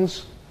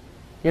things,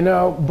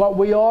 but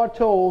we are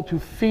told to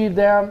feed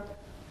them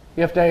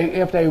if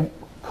they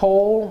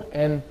cold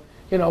and,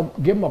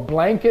 give them a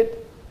blanket.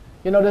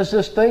 There's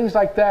just things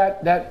like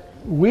that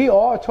we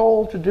are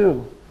told to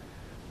do.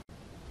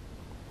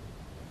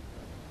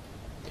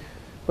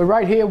 But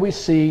right here we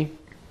see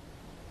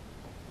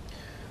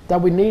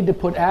that we need to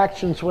put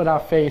actions with our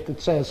faith.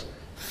 It says,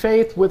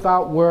 faith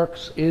without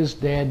works is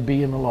dead,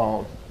 being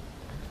alone.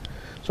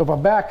 So if I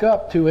back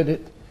up to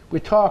it, we're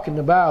talking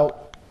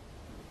about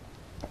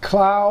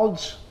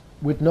clouds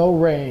with no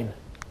rain.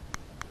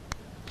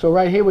 So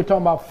right here we're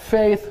talking about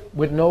faith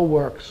with no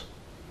works.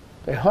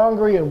 They're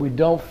hungry and we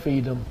don't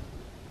feed them.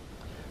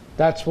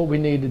 That's what we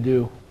need to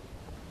do.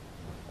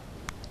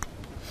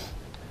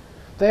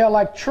 They are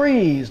like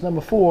trees,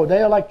 number 4.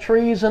 They are like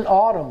trees in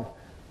autumn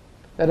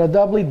that are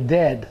doubly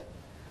dead,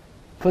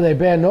 for they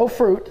bear no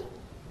fruit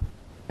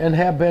and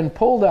have been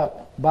pulled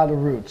up by the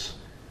roots.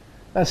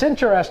 That's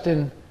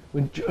interesting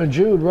when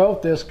Jude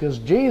wrote this, because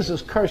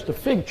Jesus cursed a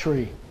fig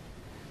tree.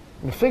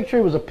 And the fig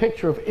tree was a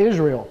picture of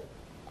Israel.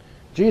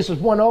 Jesus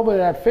went over to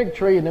that fig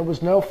tree and there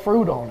was no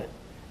fruit on it.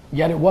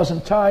 Yet it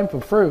wasn't time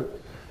for fruit.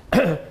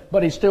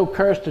 But he still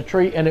cursed the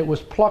tree and it was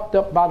plucked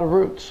up by the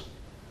roots.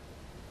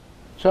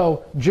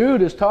 So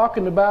Jude is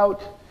talking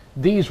about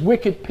these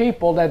wicked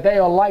people that they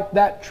are like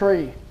that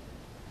tree.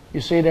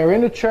 You see, they're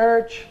in the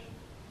church,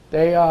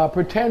 they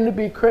pretend to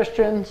be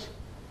Christians,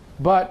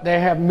 but they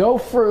have no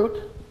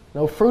fruit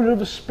of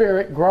the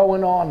Spirit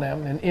growing on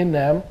them and in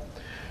them,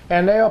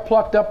 and they are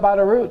plucked up by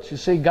the roots. You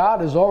see,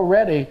 God has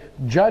already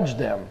judged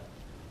them.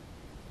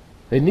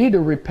 They need to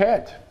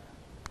repent.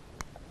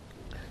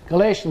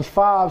 Galatians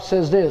 5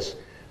 says this,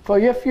 "For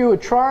if you are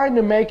trying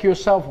to make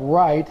yourself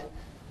right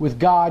with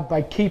God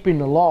by keeping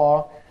the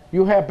law,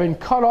 you have been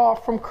cut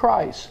off from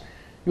Christ.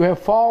 You have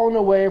fallen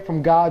away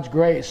from God's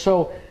grace."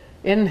 So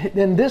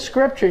in this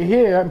scripture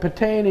here,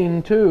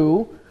 pertaining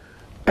to,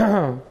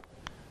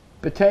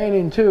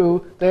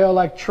 they are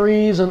like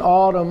trees in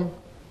autumn,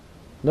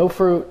 no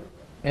fruit,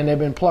 and they've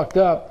been plucked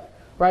up.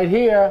 Right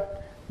here,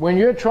 when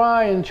you're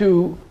trying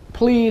to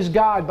please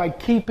God by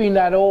keeping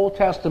that Old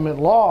Testament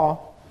law,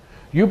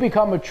 you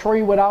become a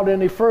tree without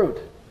any fruit.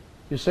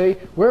 You see,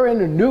 we're in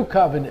the new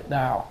covenant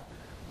now.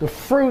 The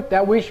fruit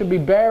that we should be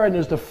bearing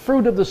is the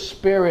fruit of the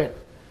Spirit.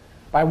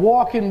 By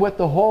walking with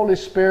the Holy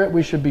Spirit,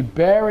 we should be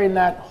bearing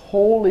that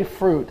holy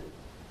fruit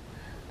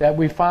that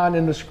we find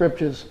in the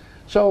Scriptures.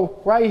 So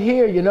right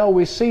here, you know,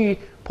 we see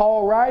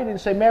Paul write and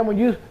say, man,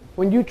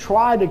 when you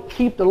try to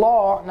keep the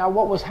law, now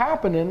what was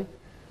happening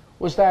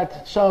was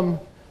that some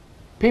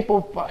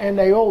people in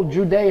the old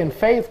Judean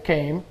faith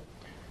came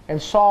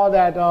and saw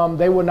that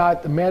they were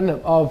not, the men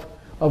of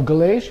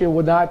Galatia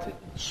were not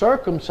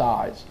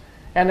circumcised.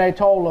 And they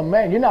told them,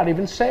 man, you're not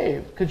even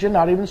saved because you're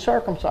not even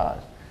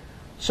circumcised.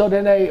 So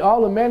then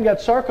all the men got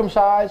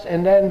circumcised,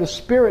 and then the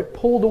Spirit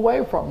pulled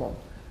away from them.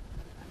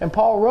 And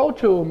Paul wrote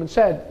to them and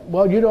said,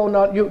 well, you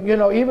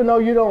know, even though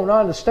you don't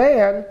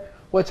understand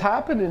what's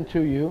happening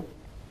to you,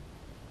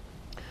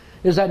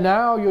 is that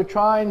now you're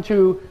trying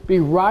to be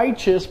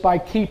righteous by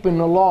keeping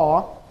the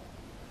law.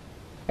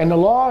 And the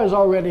law is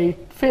already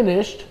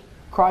finished.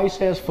 Christ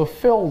has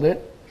fulfilled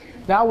it.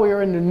 Now we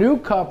are in the new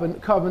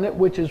covenant,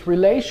 which is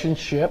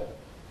relationship.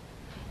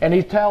 And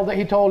he told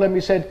them,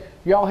 he said,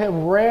 y'all have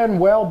ran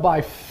well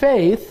by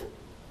faith,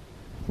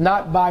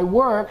 not by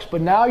works,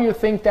 but now you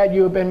think that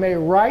you have been made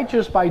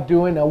righteous by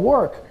doing a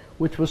work,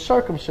 which was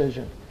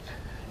circumcision.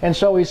 And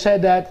so he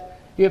said that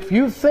if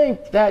you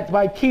think that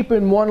by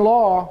keeping one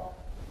law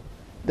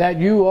that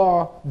you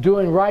are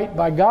doing right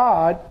by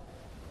God,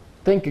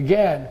 think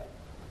again.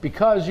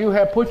 Because you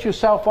have put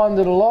yourself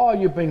under the law,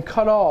 you've been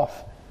cut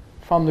off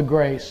from the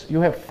grace. You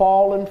have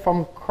fallen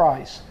from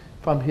Christ,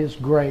 from His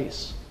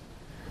grace.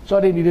 So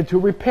they needed to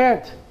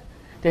repent.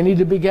 They needed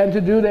to begin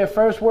to do their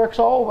first works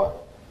over.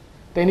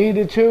 They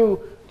needed to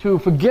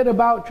forget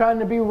about trying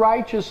to be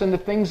righteous in the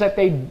things that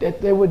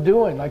they were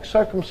doing, like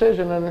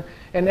circumcision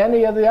and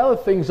any of the other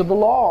things of the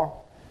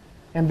law,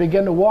 and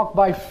begin to walk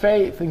by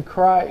faith in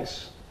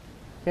Christ.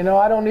 You know,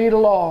 I don't need a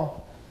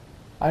law.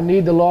 I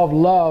need the law of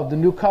love. The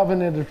new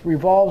covenant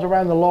revolves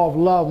around the law of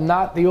love,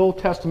 not the Old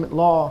Testament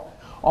law.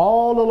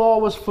 All the law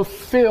was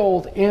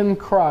fulfilled in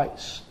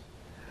Christ.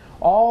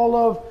 All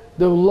of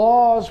the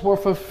laws were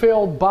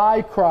fulfilled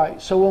by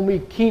Christ. So when we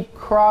keep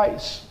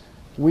Christ,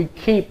 we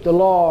keep the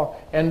law,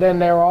 and then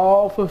they're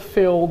all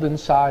fulfilled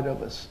inside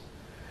of us.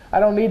 I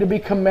don't need to be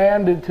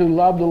commanded to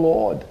love the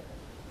Lord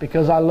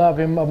because I love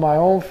Him of my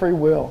own free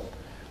will.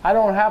 I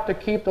don't have to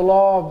keep the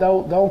law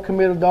of don't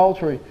commit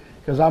adultery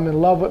because I'm in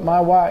love with my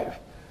wife.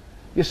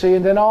 You see,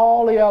 and then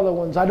all the other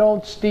ones, I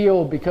don't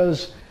steal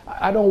because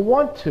I don't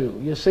want to,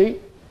 you see,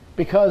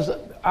 because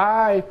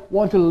I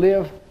want to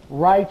live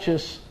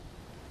righteous,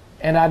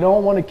 and I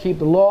don't want to keep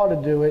the law to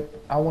do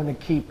it. I want to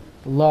keep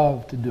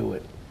love to do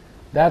it.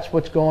 That's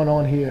what's going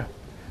on here.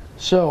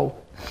 So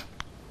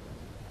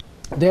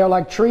they are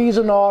like trees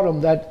in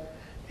autumn that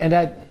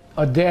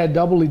are dead,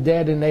 doubly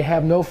dead, and they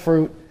have no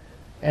fruit,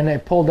 and they're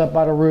pulled up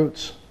by the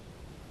roots.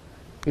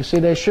 You see,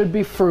 there should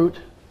be fruit,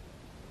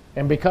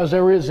 and because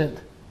there isn't,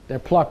 they're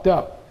plucked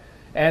up.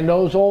 And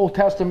those Old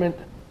Testament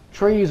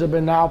trees have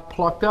been now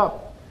plucked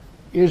up.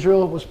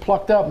 Israel was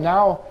plucked up.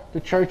 Now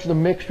the church is a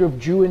mixture of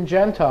Jew and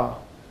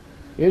Gentile.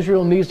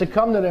 Israel needs to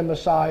come to their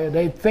Messiah.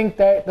 They think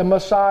that the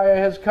Messiah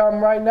has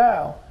come right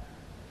now.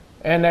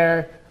 And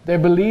they're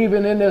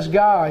believing in this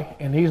guy,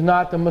 and he's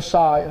not the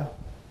Messiah.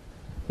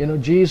 You know,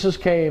 Jesus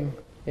came,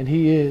 and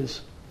He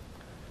is.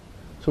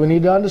 So we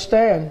need to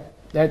understand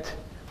that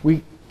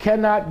we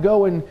cannot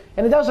go and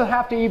it doesn't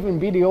have to even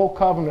be the Old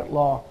Covenant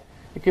law.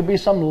 It could be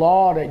some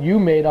law that you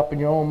made up in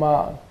your own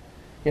mind.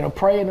 You know,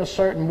 pray in a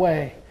certain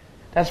way.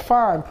 That's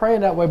fine, pray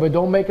in that way, but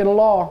don't make it a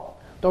law.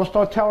 Don't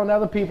start telling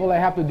other people they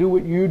have to do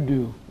what you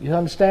do. You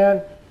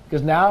understand?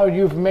 Because now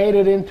you've made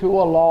it into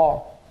a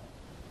law,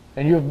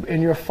 and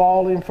you're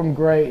falling from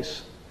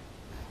grace.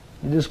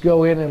 You just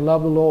go in and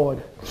love the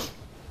Lord.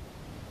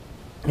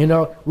 You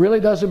know, really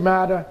doesn't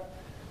matter.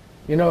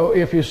 You know,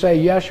 if you say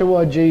Yeshua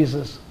or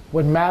Jesus,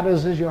 what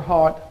matters is your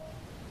heart.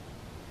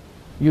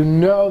 You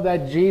know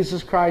that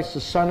Jesus Christ,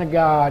 the Son of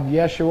God,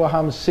 Yeshua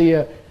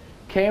HaMashiach,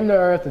 came to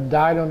earth and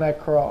died on that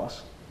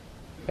cross.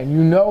 And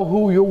you know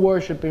who you're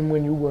worshiping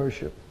when you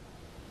worship.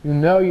 You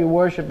know you're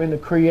worshiping the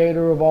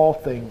Creator of all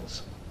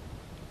things.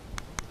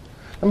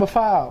 Number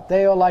 5,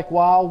 they are like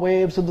wild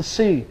waves of the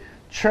sea,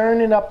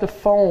 churning up the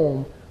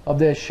foam of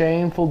their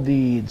shameful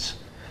deeds.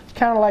 It's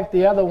kind of like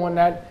the other one,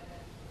 that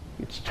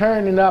it's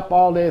turning up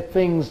all their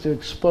things to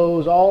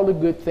expose all the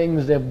good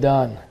things they've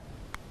done.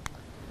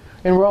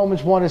 In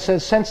Romans 1 it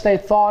says, since they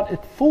thought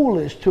it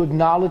foolish to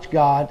acknowledge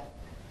God,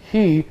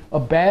 He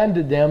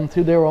abandoned them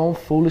to their own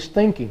foolish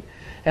thinking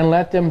and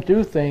let them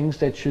do things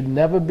that should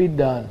never be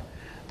done.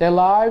 Their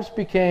lives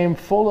became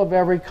full of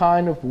every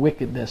kind of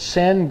wickedness,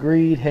 sin,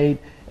 greed, hate,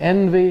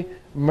 envy,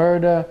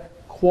 murder,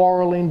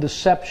 quarreling,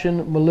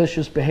 deception,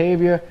 malicious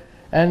behavior,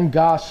 and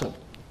gossip.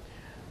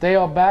 They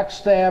are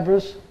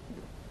backstabbers,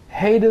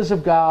 haters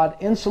of God,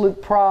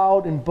 insolent,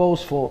 proud, and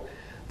boastful.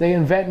 They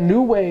invent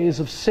new ways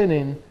of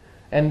sinning,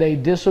 and they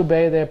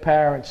disobey their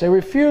parents. They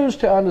refuse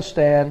to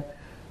understand,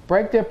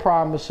 break their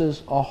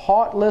promises, are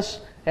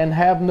heartless, and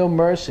have no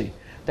mercy.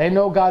 They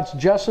know God's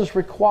justice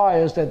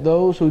requires that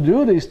those who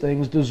do these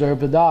things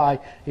deserve to die,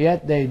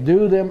 yet they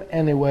do them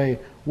anyway.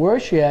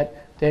 Worse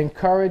yet, they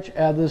encourage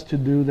others to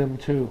do them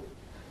too.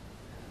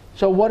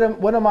 So what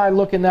am I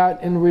looking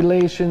at in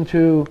relation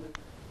to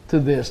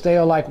this? They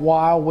are like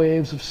wild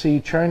waves of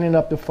sea, churning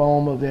up the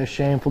foam of their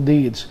shameful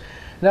deeds.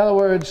 In other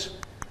words,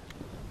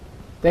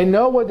 they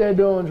know what they're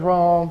doing is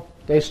wrong,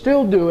 they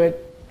still do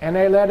it, and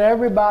they let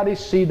everybody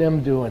see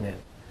them doing it.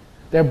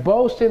 They're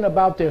boasting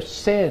about their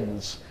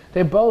sins.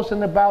 They're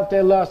boasting about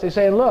their lust. They're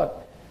saying,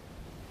 look,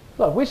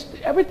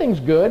 everything's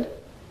good.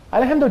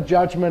 I have no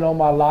judgment on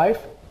my life.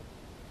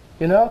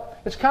 You know?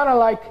 It's kind of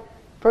like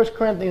 1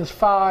 Corinthians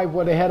 5,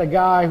 where they had a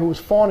guy who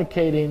was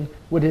fornicating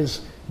with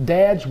his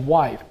dad's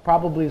wife,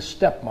 probably his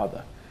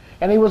stepmother.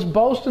 And he was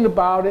boasting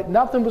about it.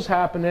 Nothing was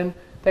happening.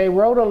 They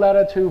wrote a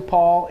letter to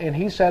Paul, and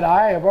he said,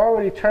 I have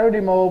already turned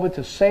him over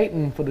to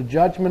Satan for the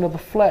judgment of the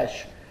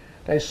flesh,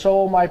 that his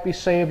soul might be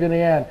saved in the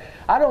end.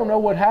 I don't know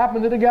what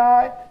happened to the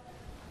guy,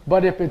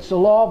 but if it's the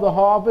law of the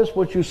harvest,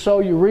 what you sow,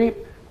 you reap,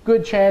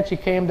 good chance he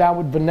came down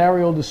with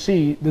venereal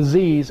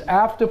disease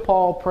after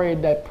Paul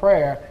prayed that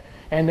prayer,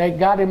 and they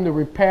got him to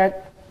repent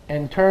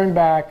and turn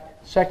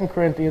back. 2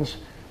 Corinthians,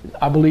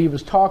 I believe,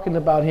 is talking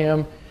about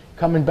him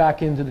coming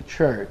back into the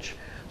church.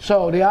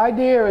 So the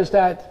idea is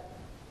that,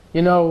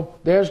 you know,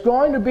 there's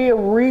going to be a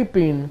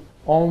reaping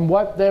on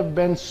what they've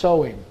been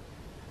sowing.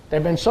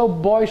 They've been so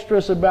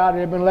boisterous about it,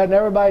 they've been letting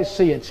everybody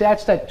see it. See,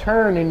 that's that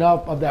turning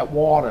up of that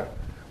water.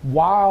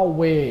 Wild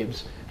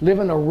waves,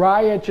 living a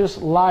riotous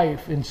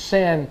life in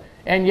sin,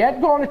 and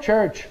yet going to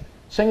church,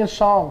 singing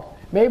songs,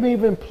 maybe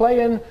even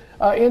playing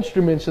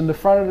instruments in the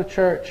front of the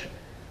church.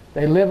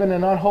 They live in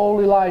an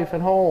unholy life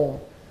at home.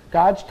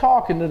 God's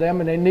talking to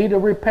them, and they need to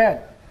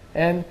repent,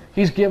 and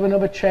He's given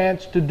them a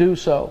chance to do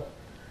so.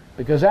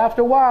 Because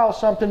after a while,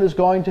 something is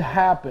going to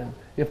happen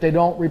if they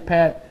don't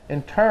repent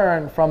and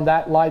turn from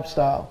that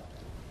lifestyle.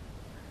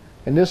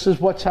 And this is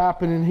what's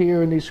happening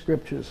here in these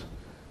scriptures.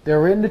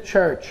 They're in the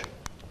church.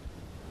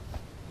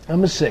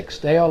 Number 6,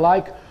 they are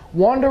like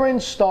wandering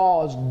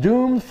stars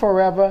doomed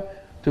forever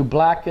to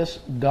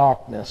blackest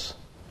darkness.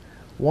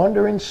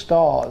 Wandering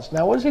stars.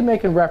 Now, what is he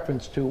making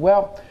reference to?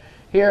 Well,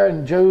 here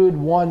in Jude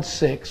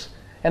 1:6,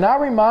 and I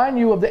remind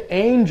you of the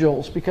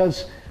angels,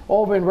 because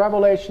over in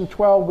Revelation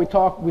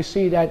 12 we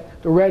see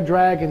that the red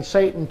dragon,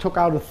 Satan, took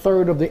out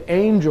 1/3 of the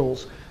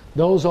angels.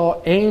 Those are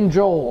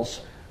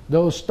angels.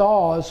 Those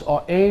stars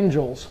are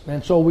angels.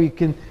 And so we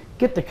can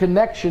get the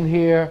connection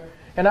here.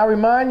 And I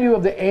remind you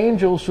of the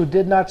angels who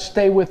did not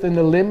stay within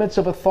the limits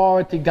of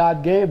authority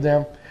God gave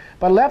them,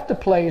 but left the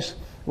place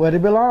where they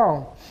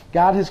belong.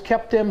 God has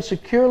kept them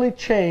securely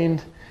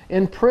chained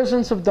in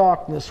prisons of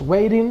darkness,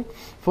 waiting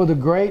for the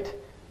great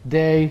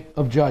day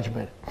of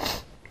judgment.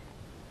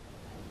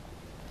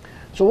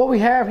 So what we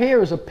have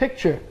here is a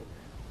picture.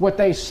 What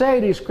they say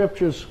these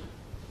scriptures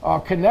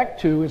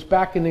connect to is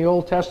back in the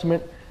Old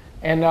Testament,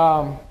 and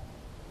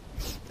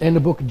in the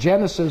book of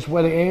Genesis,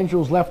 where the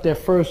angels left their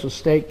first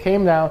estate,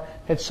 came down,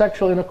 had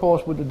sexual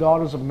intercourse with the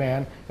daughters of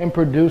man, and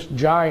produced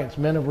giants,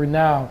 men of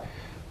renown.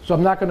 So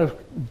I'm not going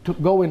to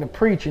go into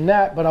preaching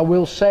that, but I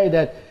will say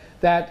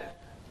that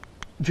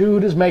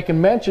Jude is making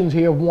mentions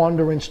here of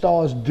wandering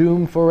stars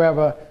doomed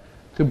forever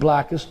to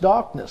blackest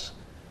darkness.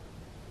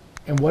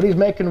 And what he's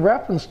making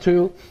reference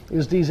to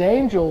is these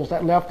angels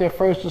that left their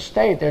first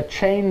estate. They're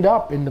chained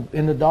up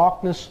in the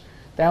darkness,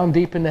 down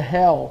deep into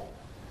hell.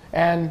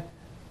 And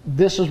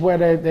this is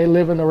where they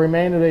live in the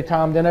remainder of their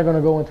time. Then they're going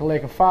to go into the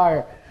lake of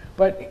fire.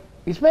 But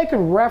he's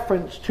making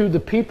reference to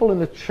the people in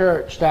the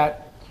church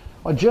that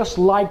are just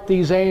like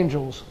these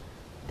angels.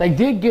 They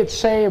did get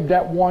saved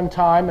at one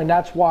time, and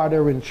that's why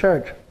they're in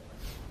church.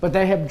 But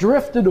they have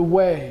drifted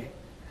away.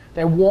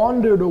 They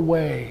wandered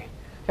away.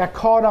 Got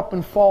caught up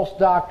in false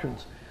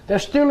doctrines. They're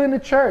still in the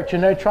church,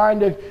 and they're trying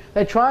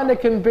to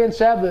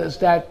convince others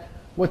that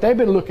what they've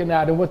been looking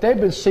at and what they've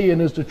been seeing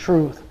is the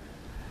truth.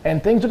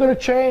 And things are going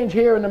to change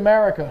here in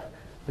America.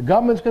 The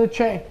government's going to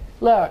change.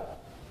 Look,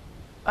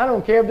 I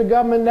don't care if the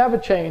government never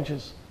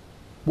changes.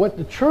 What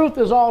the truth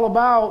is all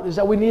about is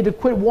that we need to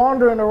quit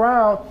wandering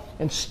around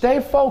and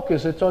stay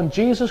focused. It's on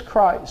Jesus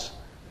Christ.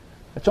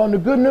 It's on the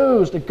good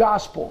news, the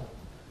gospel.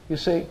 You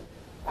see,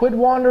 quit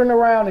wandering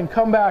around and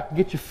come back and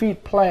get your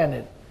feet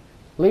planted.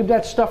 Leave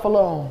that stuff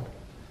alone.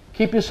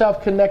 Keep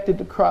yourself connected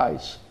to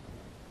Christ.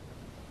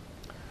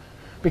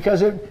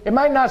 Because it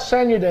might not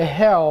send you to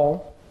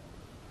hell,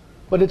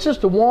 but it's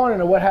just a warning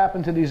of what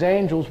happened to these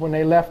angels when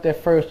they left their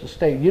first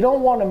estate. You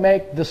don't want to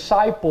make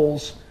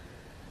disciples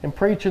and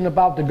preaching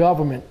about the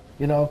government,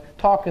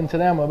 talking to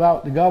them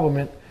about the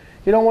government.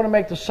 You don't want to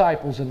make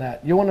disciples in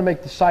that. You want to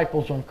make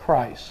disciples on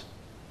Christ.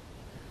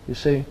 You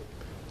see?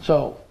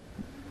 So,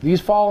 these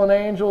fallen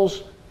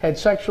angels had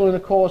sexual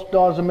intercourse,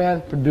 daughters of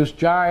men, produced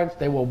giants.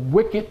 They were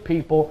wicked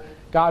people.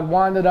 God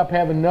winded up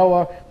having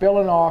Noah build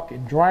an ark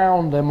and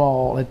drowned them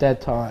all at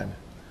that time.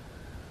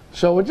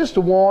 So it's just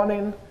a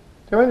warning.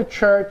 They're in the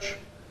church.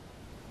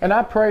 And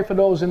I pray for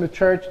those in the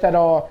church that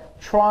are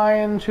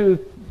trying to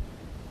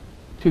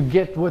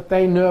get what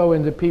they know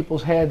into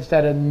people's heads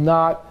that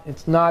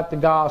it's not the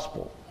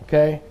gospel.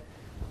 Okay?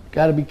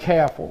 Got to be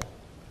careful.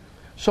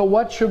 So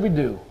what should we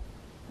do?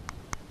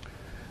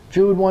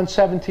 Jude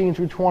 1:17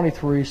 through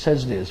 23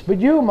 says this, "But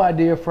you, my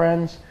dear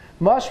friends,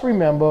 must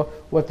remember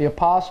what the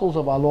apostles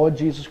of our Lord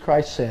Jesus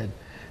Christ said.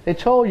 They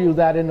told you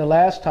that in the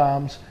last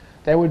times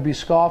there would be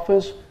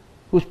scoffers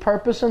whose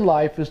purpose in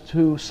life is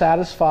to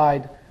satisfy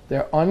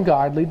their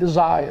ungodly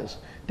desires.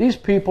 These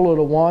people are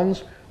the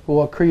ones who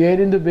are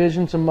creating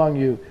divisions among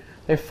you.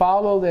 They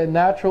follow their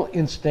natural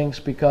instincts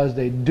because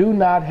they do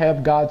not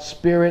have God's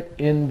Spirit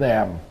in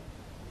them.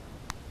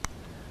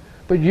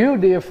 But you,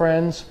 dear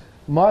friends,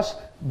 must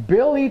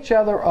build each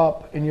other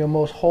up in your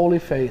most holy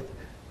faith.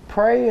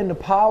 Pray in the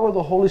power of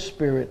the Holy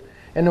Spirit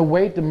and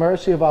await the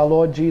mercy of our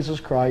Lord Jesus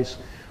Christ,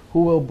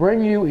 who will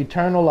bring you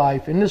eternal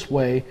life. In this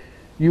way,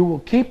 you will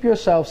keep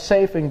yourself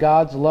safe in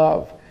God's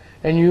love,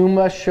 and you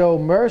must show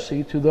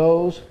mercy to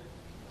those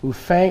whose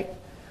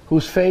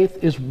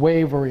faith is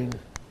wavering.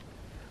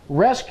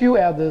 Rescue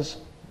others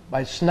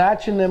by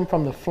snatching them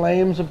from the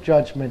flames of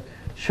judgment.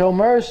 Show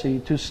mercy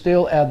to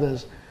still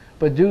others,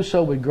 but do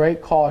so with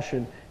great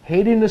caution,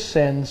 hating the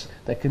sins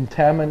that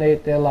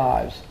contaminate their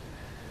lives."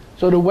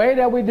 So the way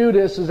that we do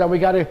this is that we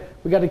got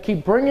to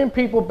keep bringing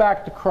people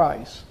back to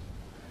Christ.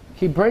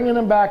 Keep bringing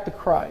them back to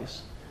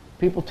Christ.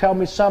 People tell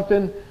me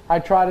something, I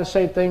try to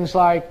say things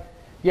like,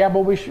 yeah,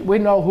 but we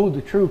know who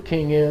the true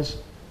king is.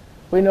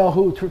 We know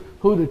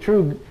who the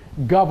true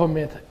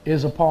government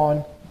is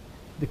upon,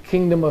 the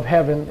kingdom of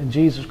heaven in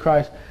Jesus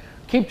Christ.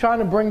 Keep trying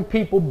to bring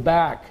people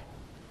back.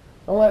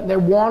 They're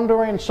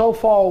wandering so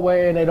far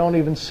away and they don't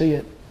even see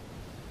it.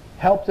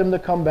 Help them to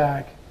come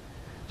back.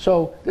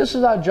 So this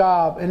is our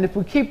job, and if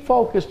we keep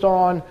focused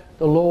on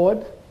the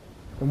Lord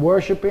and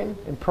worshiping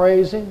and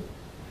praising,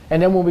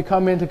 and then when we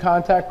come into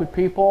contact with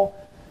people,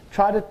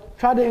 try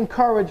to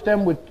encourage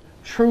them with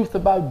truth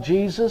about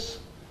Jesus.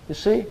 You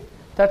see,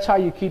 that's how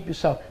you keep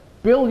yourself.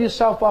 Build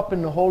yourself up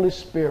in the Holy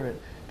Spirit.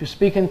 If you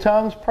speak in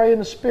tongues, pray in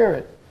the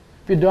Spirit.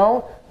 If you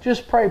don't,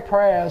 just pray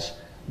prayers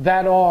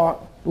that are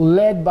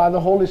led by the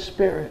Holy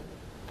Spirit.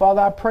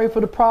 Father, I pray for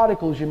the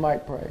prodigals, you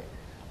might pray.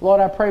 Lord,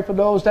 I pray for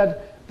those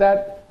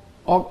that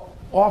are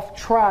off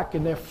track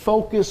and their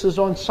focus is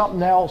on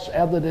something else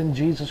other than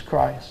Jesus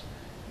Christ.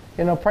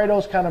 Pray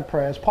those kind of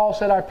prayers. Paul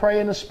said, I pray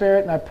in the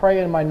Spirit and I pray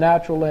in my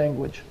natural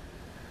language.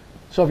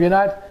 So if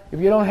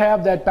you don't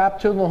have that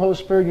baptism of the Holy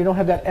Spirit, you don't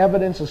have that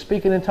evidence of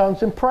speaking in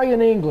tongues, then pray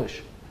in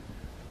English.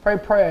 Pray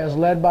prayers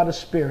led by the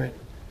Spirit.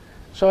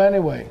 So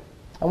anyway,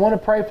 I want to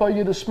pray for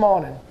you this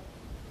morning.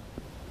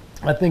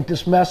 I think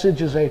this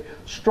message is a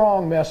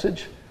strong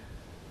message,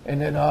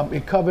 and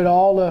it covered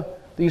all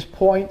these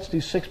points,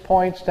 these 6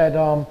 points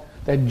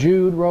that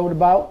Jude wrote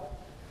about.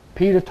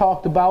 Peter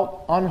talked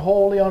about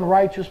unholy,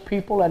 unrighteous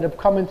people that have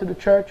come into the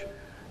church.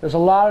 There's a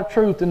lot of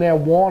truth in their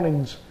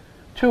warnings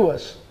to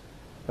us.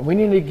 And we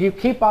need to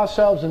keep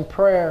ourselves in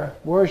prayer,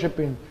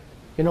 worshiping.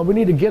 We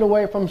need to get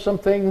away from some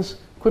things,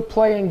 quit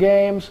playing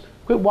games,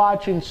 quit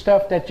watching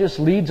stuff that just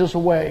leads us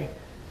away,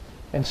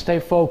 and stay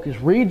focused.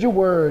 Read your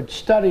word,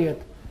 study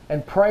it,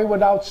 and pray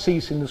without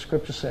ceasing, the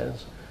scripture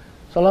says.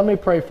 So let me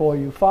pray for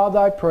you. Father,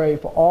 I pray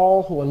for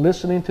all who are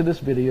listening to this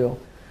video.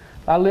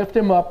 I lift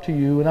them up to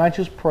you, and I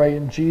just pray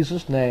in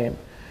Jesus' name.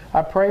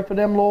 I pray for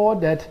them, Lord,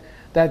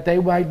 that they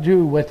might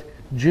do what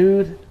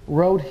Jude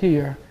wrote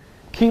here.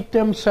 Keep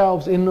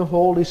themselves in the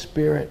Holy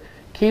Spirit.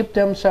 Keep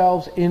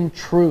themselves in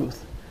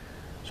truth.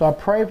 So I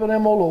pray for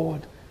them, O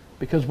Lord,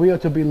 because we are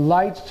to be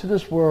lights to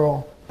this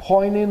world,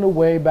 pointing the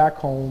way back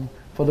home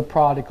for the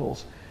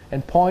prodigals,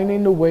 and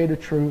pointing the way to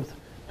truth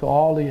to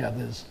all the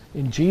others.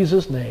 In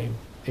Jesus' name,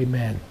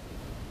 amen.